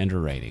review and a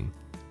rating.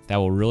 That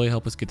will really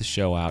help us get the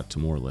show out to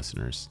more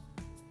listeners.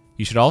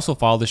 You should also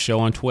follow the show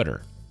on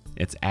Twitter.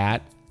 It's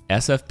at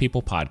SF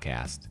People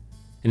Podcast.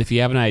 And if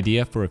you have an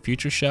idea for a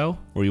future show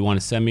or you want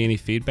to send me any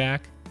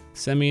feedback,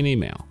 send me an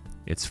email.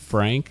 It's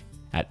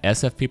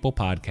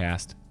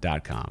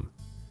frank@sfpeoplepodcast.com.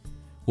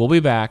 We'll be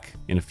back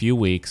in a few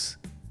weeks.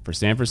 For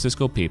San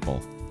Francisco People,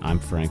 I'm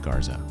Frank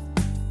Garza.